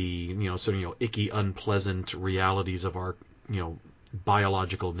of the icky, unpleasant realities of our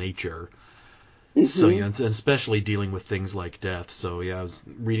biological nature. Mm-hmm. So and especially dealing with things like death. So I was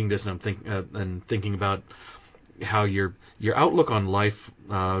reading this and I'm thinking about how your outlook on life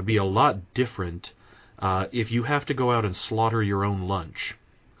would be a lot different if you have to go out and slaughter your own lunch,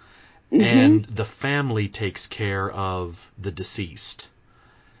 mm-hmm. and the family takes care of the deceased.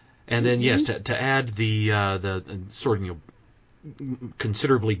 And then, yes, to add the sort of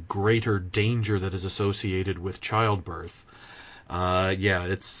considerably greater danger that is associated with childbirth,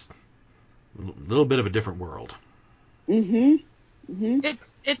 it's a little bit of a different world. Mm-hmm. Mm-hmm.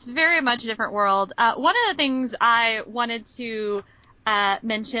 It's very much a different world. One of the things I wanted to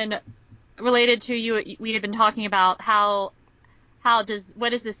mention related to we had been talking about what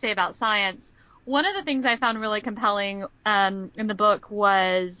does this say about science? One of the things I found really compelling in the book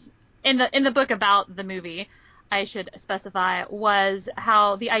was in the book about the movie, I should specify, was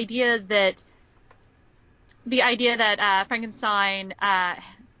how the idea that Frankenstein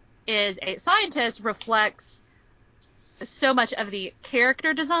is a scientist reflects so much of the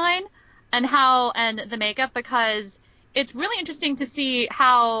character design and the makeup, because it's really interesting to see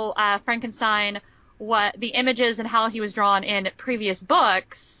how Frankenstein, what the images and how he was drawn in previous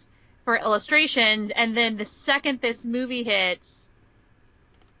books for illustrations, and then the second this movie hits,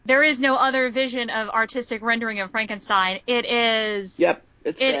 there is no other vision of artistic rendering of Frankenstein. It is. Yep,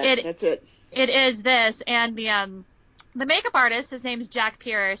 that's it. It is this, and the makeup artist, his name's Jack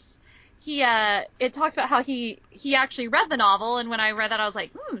Pierce. It talks about how he actually read the novel, and when I read that, I was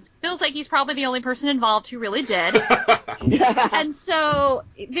like, feels like he's probably the only person involved who really did. And so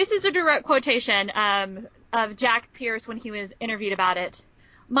this is a direct quotation of Jack Pierce when he was interviewed about it.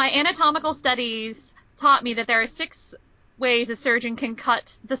 My anatomical studies taught me that there are 6 ways a surgeon can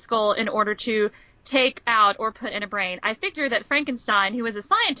cut the skull in order to take out or put in a brain. I figured that Frankenstein, who was a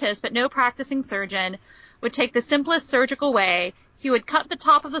scientist but no practicing surgeon, would take the simplest surgical way. He would cut the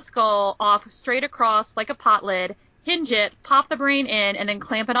top of the skull off straight across like a pot lid, hinge it, pop the brain in, and then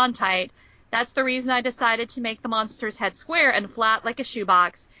clamp it on tight. That's the reason I decided to make the monster's head square and flat like a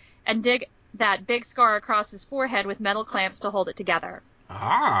shoebox, and dig that big scar across his forehead with metal clamps to hold it together.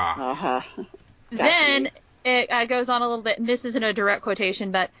 Ah. Uh-huh. Then it goes on a little bit, and this isn't a direct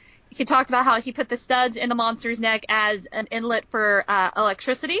quotation, but he talked about how he put the studs in the monster's neck as an inlet for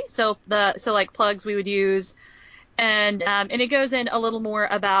electricity, so like plugs we would use, and it goes in a little more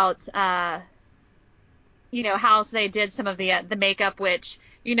about how they did some of the makeup, which,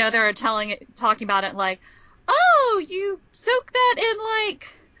 they're talking about it like, oh, you soaked that in like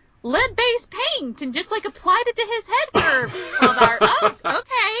lead-based paint and just like applied it to his head for 12 hours. Oh,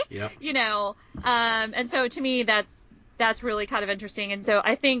 okay. Yep. And so to me, that's really kind of interesting. And so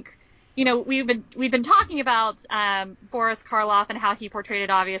I think, we've been talking about Boris Karloff and how he portrayed it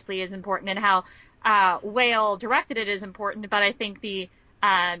obviously is important, and how Whale directed it is important. But I think the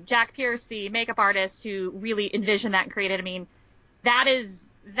Jack Pierce, the makeup artist who really envisioned that and created, I mean, that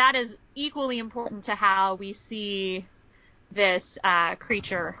is equally important to how we see this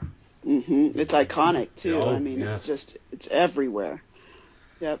creature. It's iconic too. Oh, I mean, yes. it's everywhere.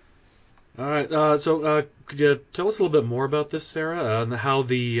 Yep. All right. So could you tell us a little bit more about this, Sarah, and how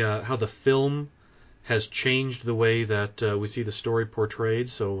the film has changed the way that we see the story portrayed?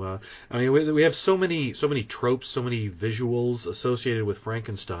 So, I mean, we have so many tropes, so many visuals associated with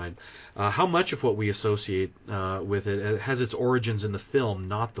Frankenstein. How much of what we associate with it has its origins in the film,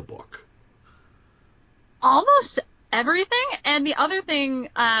 not the book? Almost everything. And the other thing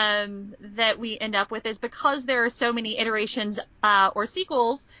that we end up with is, because there are so many iterations or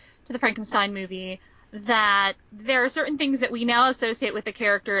sequels to the Frankenstein movie, that there are certain things that we now associate with the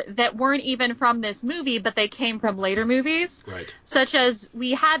character that weren't even from this movie, but they came from later movies. Right. Such as,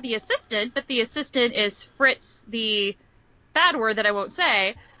 we had the assistant, but the assistant is Fritz, the bad word that I won't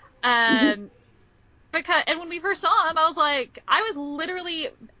say. And when we first saw him, I was literally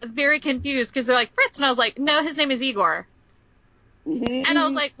very confused, because they're like, Fritz, and I was like, no, his name is Igor. And I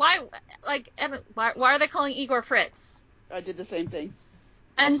was like, why are they calling Igor Fritz? I did the same thing.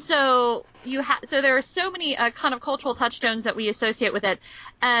 And so so there are so many kind of cultural touchstones that we associate with it.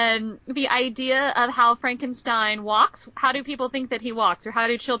 The idea of how Frankenstein walks. How do people think that he walks, or how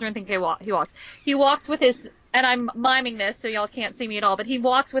do children think he walks? He walks with his, and I'm miming this so y'all can't see me at all, but he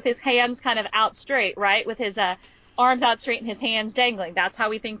walks with his hands kind of out straight, right? With his arms out straight and his hands dangling. That's how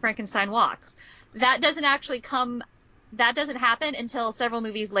we think Frankenstein walks. That doesn't happen until several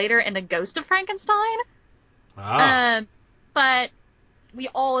movies later in The Ghost of Frankenstein. But we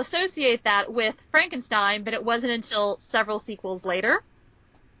all associate that with Frankenstein, but it wasn't until several sequels later.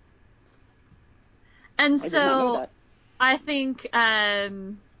 And so I think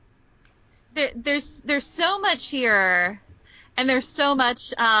there's so much here, and there's so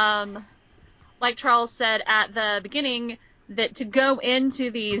much, like Charles said at the beginning, that to go into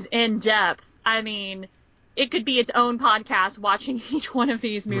these in depth, I mean, it could be its own podcast watching each one of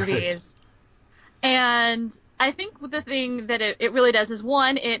these movies. Right. And I think the thing that it really does is,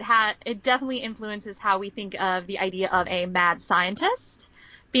 one, it definitely influences how we think of the idea of a mad scientist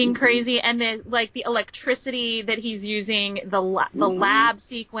being crazy, and the electricity that he's using, the lab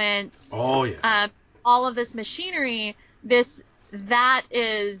sequence, all of this machinery, that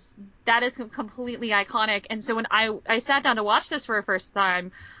is completely iconic. And so when I sat down to watch this for the first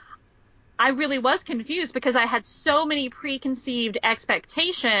time, I really was confused, because I had so many preconceived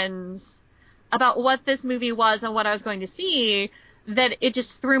expectations about what this movie was and what I was going to see, that it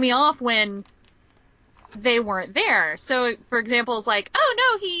just threw me off when they weren't there. So, for example, it's like, oh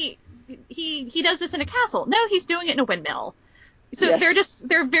no, he does this in a castle. No, he's doing it in a windmill. So yes.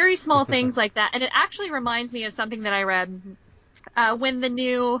 They're very small things like that. And it actually reminds me of something that I read when the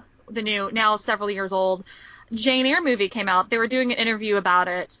new, now several years old, Jane Eyre movie came out. They were doing an interview about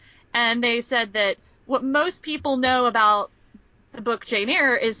it, and they said that what most people know about the book Jane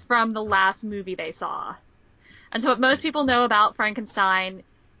Eyre is from the last movie they saw. And so what most people know about Frankenstein,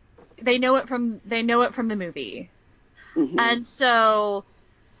 they know it from the movie. And so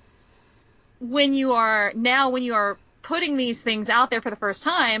when you are putting these things out there for the first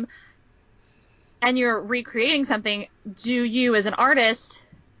time, and you're recreating something, do you, as an artist,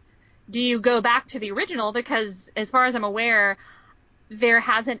 do you go back to the original? Because as far as I'm aware, there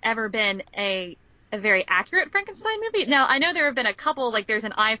hasn't ever been a very accurate Frankenstein movie. Now, I know there have been a couple, like there's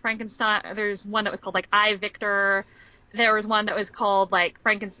an I, Frankenstein, there's one that was called like I, Victor, there was one that was called like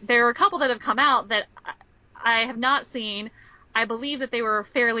Frankenstein. There are a couple that have come out that I have not seen. I believe that they were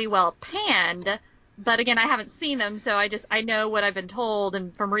fairly well panned, but again, I haven't seen them, so I know what I've been told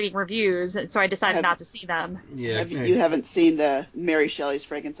and from reading reviews, and so I decided not to see them. Yeah. You haven't seen the Mary Shelley's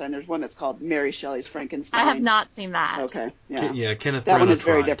Frankenstein? There's one that's called Mary Shelley's Frankenstein. I have not seen that. Okay. Yeah. Yeah, Kenneth That Branagh one is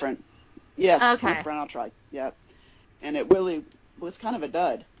very tried. different. Yes, okay. Kenneth Branagh tried. Yeah. And it really was kind of a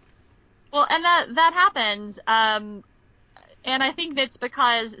dud. Well, and that happens. And I think that's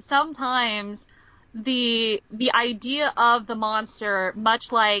because sometimes the idea of the monster,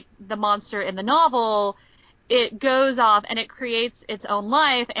 much like the monster in the novel, it goes off and it creates its own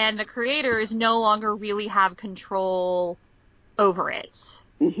life, and the creators no longer really have control over it.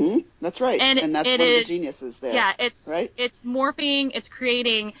 Mm-hmm. That's right. And that's one of the geniuses there. Yeah, it's morphing, it's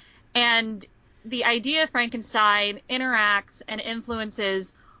creating, and the idea of Frankenstein interacts and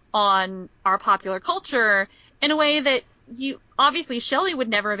influences on our popular culture in a way that obviously Shelley would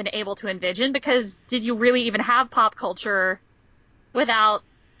never have been able to envision, because did you really even have pop culture without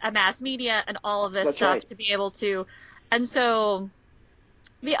a mass media and all of this stuff to be able to? And so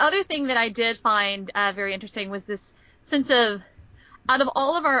the other thing that I did find very interesting was this sense of, out of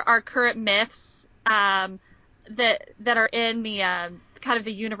all of our current myths that are in the kind of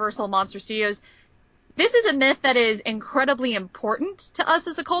the Universal Monster Studios, this is a myth that is incredibly important to us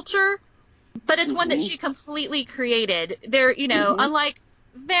as a culture, but it's one that she completely created. There, unlike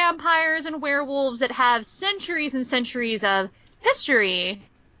vampires and werewolves that have centuries and centuries of history,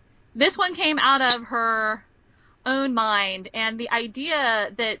 this one came out of her own mind, and the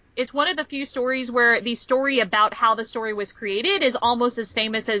idea that it's one of the few stories where the story about how the story was created is almost as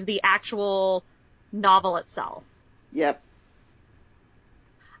famous as the actual novel itself. Yep.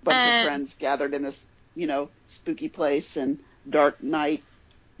 Bunch of friends gathered in this, spooky place and dark night,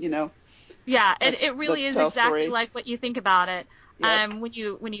 Yeah, it really is exactly stories. like what you think about it, when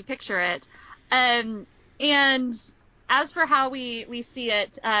you picture it. And as for how we see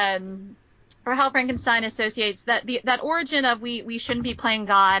it, or how Frankenstein associates that origin of we shouldn't be playing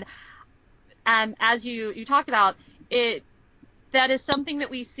God, as you talked about, that is something that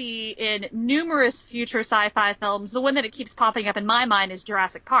we see in numerous future sci-fi films. The one that it keeps popping up in my mind is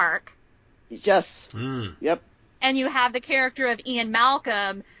Jurassic Park. Yes. Yep. And you have the character of Ian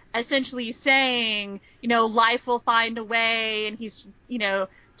Malcolm essentially saying, life will find a way, and he's,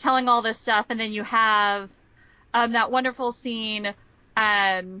 telling all this stuff, and then you have that wonderful scene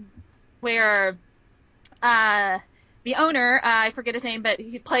where the owner, I forget his name, but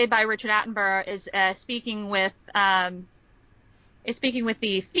he played by Richard Attenborough, is speaking with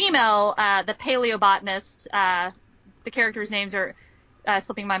the female, the paleobotanist. The characters' names are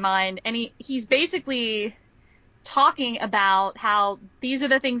slipping my mind, and he's basically talking about how these are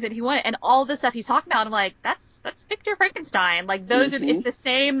the things that he wanted, and all the stuff he's talking about. I'm like, that's Victor Frankenstein. Like, those are, it's the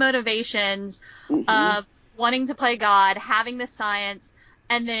same motivations of wanting to play God, having the science,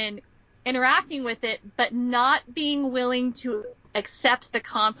 and then interacting with it, but not being willing to accept the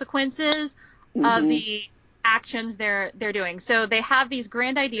consequences of the actions they're doing. So they have these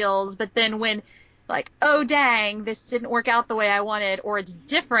grand ideals, but then when, like, oh dang, this didn't work out the way I wanted, or it's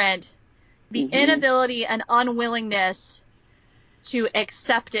different, the inability and unwillingness to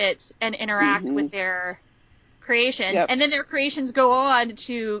accept it and interact with their creation. And then their creations go on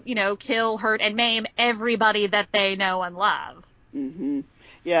to, kill, hurt, and maim everybody that they know and love.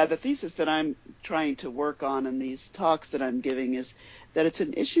 Yeah, the thesis that I'm trying to work on in these talks that I'm giving is that it's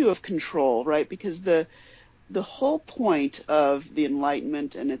an issue of control, right? Because the whole point of the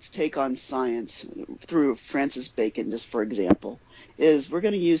Enlightenment and its take on science through Francis Bacon, just for example, is we're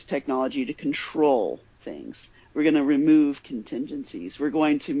going to use technology to control things. We're going to remove contingencies. We're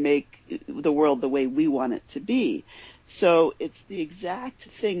going to make the world the way we want it to be. So it's the exact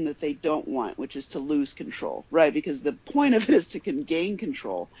thing that they don't want, which is to lose control, right? Because the point of it is to gain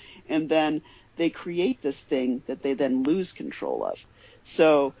control, and then they create this thing that they then lose control of.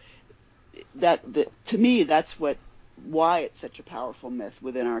 So that to me, that's why it's such a powerful myth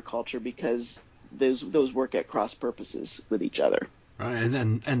within our culture, because those work at cross purposes with each other. Right,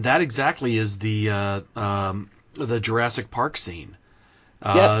 and that exactly is the Jurassic Park scene.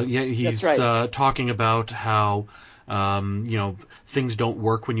 He's talking about how things don't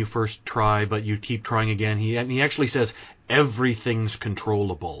work when you first try, but you keep trying again. He actually says everything's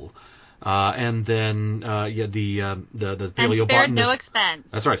controllable. And then the paleobotanist. And spared no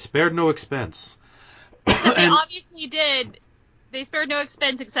expense. That's right, spared no expense. Except they obviously did. They spared no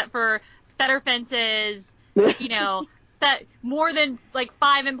expense except for better fences, that more than like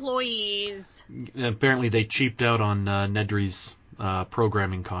 5 employees. Apparently they cheaped out on Nedry's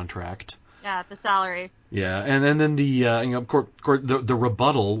programming contract. Yeah, the salary. Yeah, and then the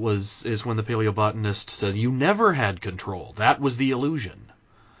rebuttal is when the paleobotanist said, "You never had control. That was the illusion."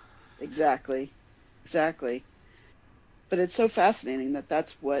 Exactly. But it's so fascinating that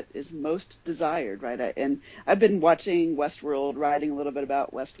that's what is most desired, right? And I've been watching Westworld, writing a little bit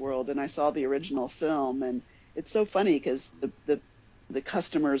about Westworld, and I saw the original film, and it's so funny because the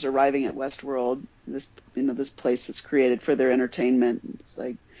customers arriving at Westworld, this place that's created for their entertainment, it's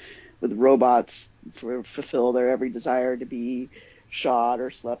like with robots fulfill their every desire to be shot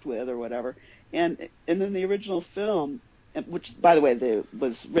or slept with or whatever. And then the original film, which, by the way,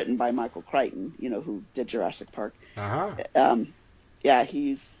 was written by Michael Crichton, who did Jurassic Park.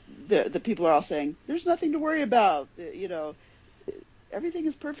 He's the people are all saying there's nothing to worry about. everything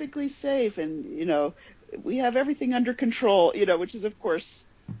is perfectly safe, and we have everything under control, which is of course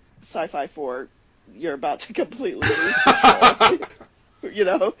sci-fi 4. You're about to completely lose control.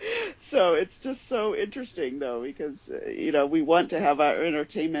 So it's just so interesting though, because we want to have our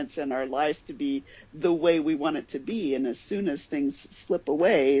entertainments and our life to be the way we want it to be, and as soon as things slip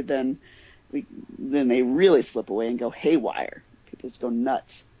away, then they really slip away and go haywire. People just go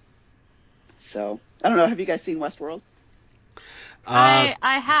nuts. So I don't know, have you guys seen Westworld? I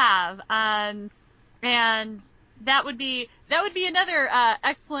have, and that would be another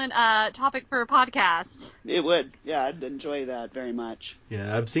excellent topic for a podcast. It would, yeah, I'd enjoy that very much.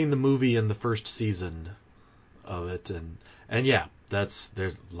 Yeah, I've seen the movie and the first season of it, and yeah,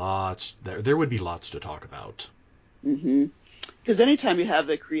 there's lots there would be lots to talk about. Mm-hmm. Because anytime you have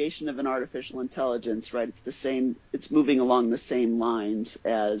the creation of an artificial intelligence, right, it's moving along the same lines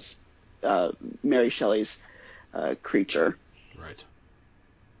as Mary Shelley's creature. Right.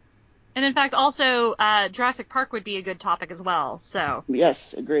 And in fact, also Jurassic Park would be a good topic as well. So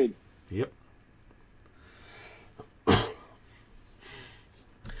yes, agreed. Yep.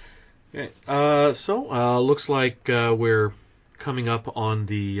 Okay. So looks like we're coming up on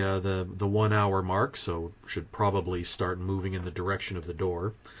the 1 hour mark, so should probably start moving in the direction of the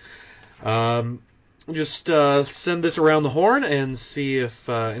door. Just send this around the horn and see if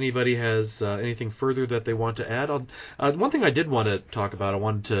anybody has anything further that they want to add. One thing I did want to talk about, I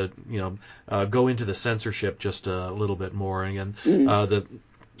wanted to go into the censorship just a little bit more. And again,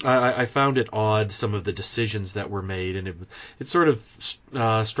 I found it odd, some of the decisions that were made, and it sort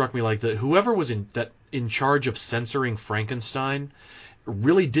of struck me like that whoever was in charge of censoring Frankenstein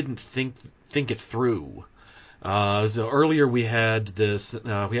really didn't think it through. So earlier we had this,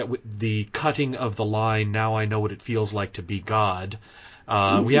 we had the cutting of the line, "Now I know what it feels like to be God."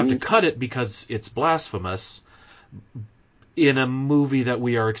 We have to cut it because it's blasphemous in a movie that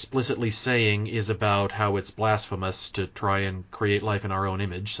we are explicitly saying is about how it's blasphemous to try and create life in our own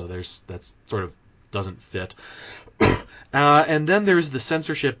image. So that sort of doesn't fit. And then there's the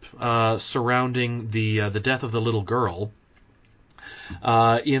censorship surrounding the death of the little girl.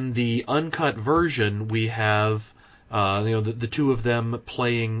 In the uncut version, we have the two of them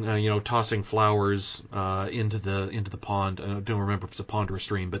playing, tossing flowers into the pond. I don't remember if it's a pond or a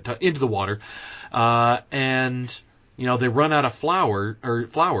stream, but into the water. And they run out of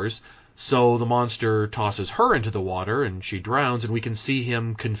flowers, so the monster tosses her into the water, and she drowns. And we can see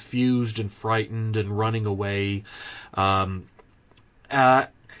him confused and frightened and running away. But that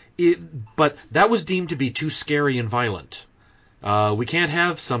was deemed to be too scary and violent. We can't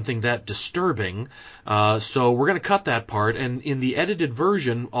have something that disturbing, so we're going to cut that part. And in the edited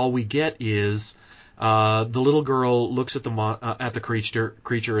version, all we get is the little girl looks at the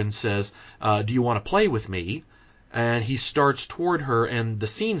creature and says, "Do you want to play with me?" And he starts toward her, and the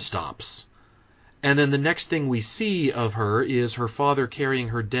scene stops. And then the next thing we see of her is her father carrying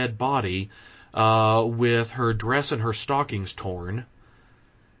her dead body, with her dress and her stockings torn,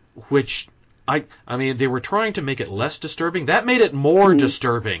 which I mean, they were trying to make it less disturbing. That made it more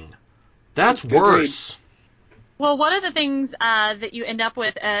disturbing. That's worse. Well, one of the things that you end up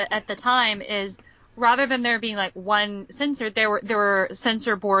with at the time is, rather than there being like one censor, there were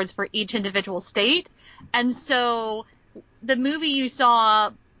censor boards for each individual state. And so the movie you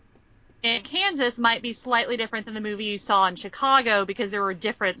saw in Kansas might be slightly different than the movie you saw in Chicago, because there were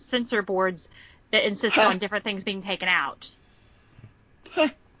different censor boards that insisted on different things being taken out.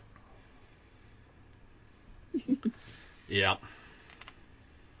 Yeah.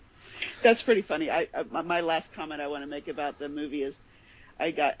 That's pretty funny. My last comment I want to make about the movie is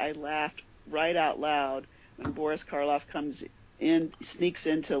I laughed right out loud when Boris Karloff sneaks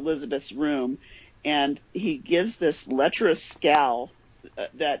into Elizabeth's room, and he gives this lecherous scowl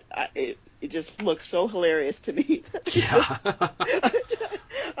that it just looks so hilarious to me. Yeah.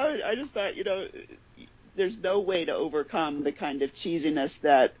 I just thought, there's no way to overcome the kind of cheesiness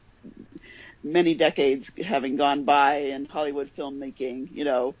that many decades having gone by in Hollywood filmmaking,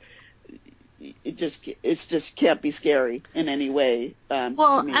 it just can't be scary in any way to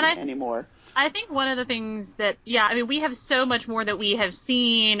me anymore. I think one of the things that, we have so much more that we have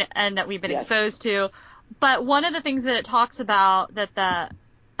seen and that we've been exposed to, but one of the things that it talks about that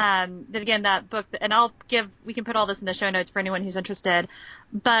again, that book, and we can put all this in the show notes for anyone who's interested,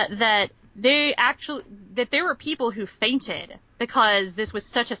 but that there were people who fainted because this was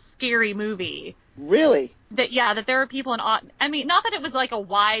such a scary movie. Really? That there were people not that it was like a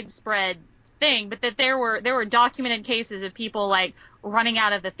widespread thing, but that there were documented cases of people like running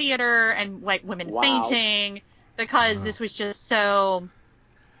out of the theater and like women fainting because this was just so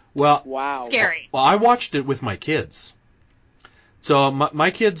scary. Well, I watched it with my kids. So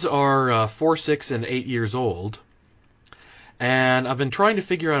my kids are 4, 6, and 8 years old, and I've been trying to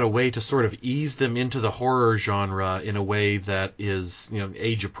figure out a way to sort of ease them into the horror genre in a way that is,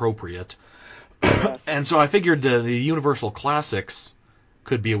 age appropriate. Yes. And so I figured the Universal Classics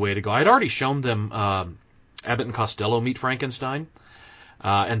could be a way to go. I'd already shown them Abbott and Costello Meet Frankenstein,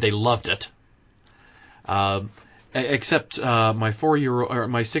 and they loved it. Except my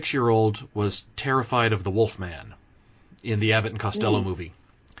 6-year-old was terrified of the Wolfman in the Abbott and Costello movie.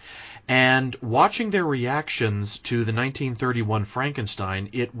 And watching their reactions to the 1931 Frankenstein,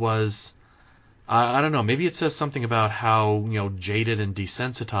 it was, I don't know, maybe it says something about how, jaded and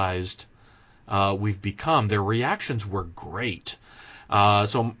desensitized we've become. Their reactions were great.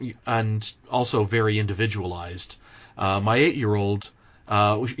 And also very individualized. My 8-year-old,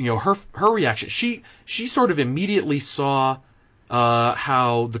 her reaction, she sort of immediately saw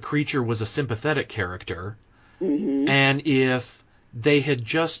how the creature was a sympathetic character. Mm-hmm. And if they had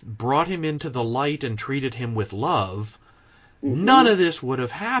just brought him into the light and treated him with love, none of this would have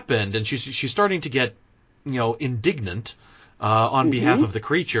happened. And she's starting to get, indignant on behalf of the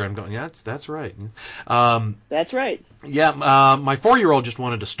creature. I'm going, yeah, that's right. That's right. Yeah, my 4-year-old just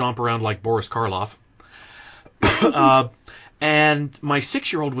wanted to stomp around like Boris Karloff. And my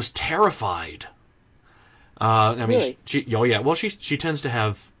 6-year-old was terrified. Really? She tends to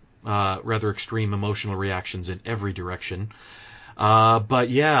have rather extreme emotional reactions in every direction. But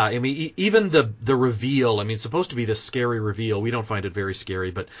yeah, I mean, even the reveal, I mean, it's supposed to be this scary reveal. We don't find it very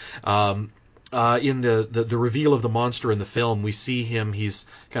scary, but in the reveal of the monster in the film, we see him, he's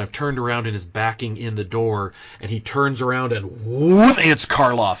kind of turned around and is backing in the door, and he turns around and whoop, it's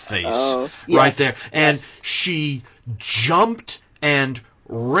Karloff face. Oh, yes, right there. And yes. she jumped and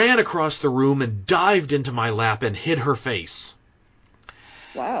ran across the room and dived into my lap and hid her face.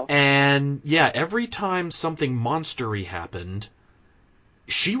 Wow. And yeah, every time something monstery happened,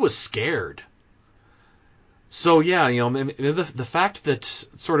 she was scared. So yeah, the fact that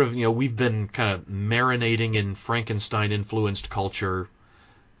sort of, we've been kind of marinating in Frankenstein influenced culture,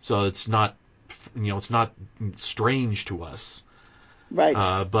 so it's not strange to us.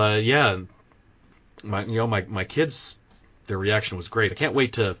 Right. But yeah, my kids, their reaction was great. I can't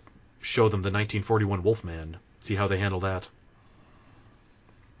wait to show them the 1941 Wolfman. See how they handle that.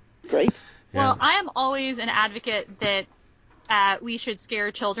 Great. Well, I am always an advocate that we should scare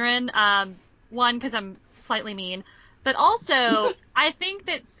children. One, because I'm slightly mean, but also I think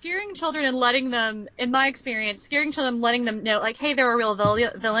that scaring children and letting them, in my experience, scaring children, letting them know, like, hey, there are real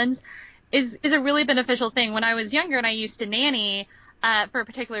villains, is a really beneficial thing. When I was younger and I used to nanny for a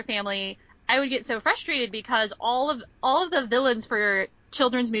particular family, I would get so frustrated because all of the villains for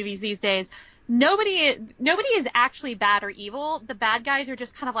children's movies these days, nobody is actually bad or evil. The bad guys are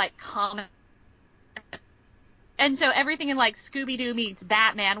just kind of like comic. And so everything in like Scooby-Doo meets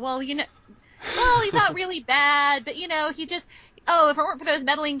Batman, well, he's not really bad, but he just, if it weren't for those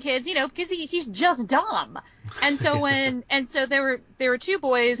meddling kids, because he's just dumb. And so there were two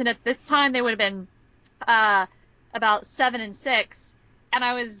boys, and at this time they would have been about 7 and 6, and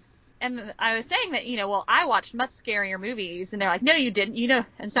I was saying that, I watched much scarier movies, and they're like, no, you didn't,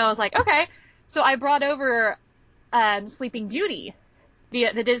 and so I was like, okay. So I brought over Sleeping Beauty,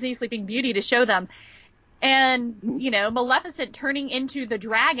 the Disney Sleeping Beauty, to show them. And, Maleficent turning into the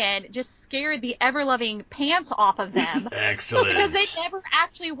dragon just scared the ever-loving pants off of them. Excellent. Because they never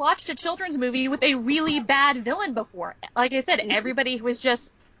actually watched a children's movie with a really bad villain before. Like I said, everybody was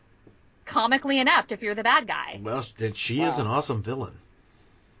just comically inept if you're the bad guy. Well, she is an awesome villain.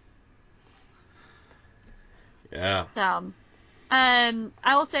 Yeah. So, I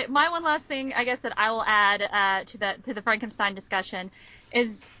will say my one last thing, I guess, that I will add to the Frankenstein discussion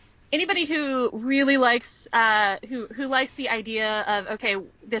is anybody who really likes who likes the idea of, okay,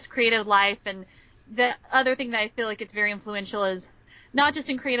 this creative life, and the other thing that I feel like it's very influential is not just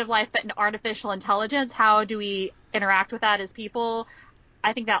in creative life but in artificial intelligence. How do we interact with that as people?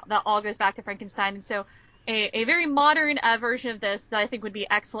 I think that all goes back to Frankenstein. And so a very modern version of this that I think would be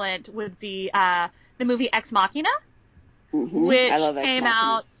excellent would be the movie Ex Machina, which came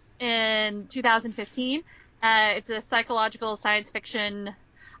out in 2015. It's a psychological science fiction.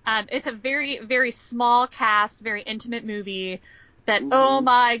 It's a very, very small cast, very intimate movie that, oh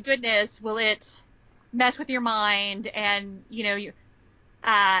my goodness, will it mess with your mind? And,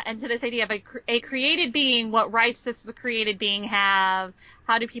 and so this idea of a created being, what rights does the created being have?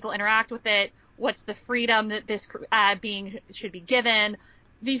 How do people interact with it? What's the freedom that this being should be given?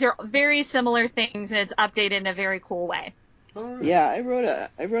 These are very similar things, and it's updated in a very cool way. Yeah, I wrote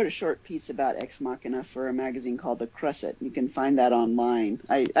a short piece about Ex Machina for a magazine called The Crescent. You can find that online.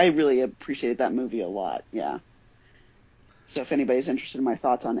 I really appreciated that movie a lot. Yeah. So if anybody's interested in my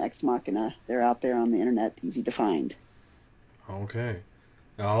thoughts on Ex Machina, they're out there on the internet, easy to find. Okay.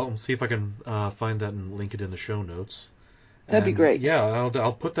 I'll see if I can find that and link it in the show notes. That'd be great. Yeah,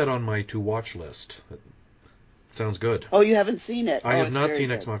 I'll put that on my to-watch list. That sounds good. Oh, you haven't seen it? I have it's not very seen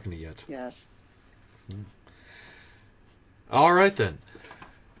good. Ex Machina yet. Yes. All right, then.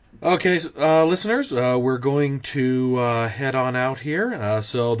 Okay, listeners, we're going to head on out here.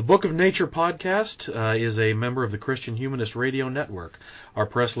 So the Book of Nature podcast is a member of the Christian Humanist Radio Network. Our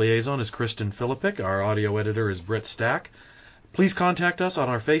press liaison is Kristen Philippic. Our audio editor is Britt Stack. Please contact us on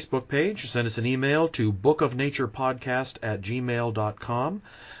our Facebook page. Send us an email to bookofnaturepodcast@gmail.com.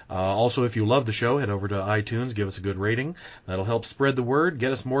 Also, if you love the show, head over to iTunes, give us a good rating. That'll help spread the word,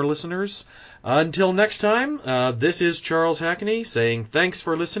 get us more listeners. Until next time, this is Charles Hackney saying thanks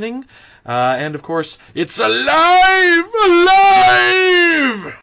for listening. And, of course, it's alive! Alive!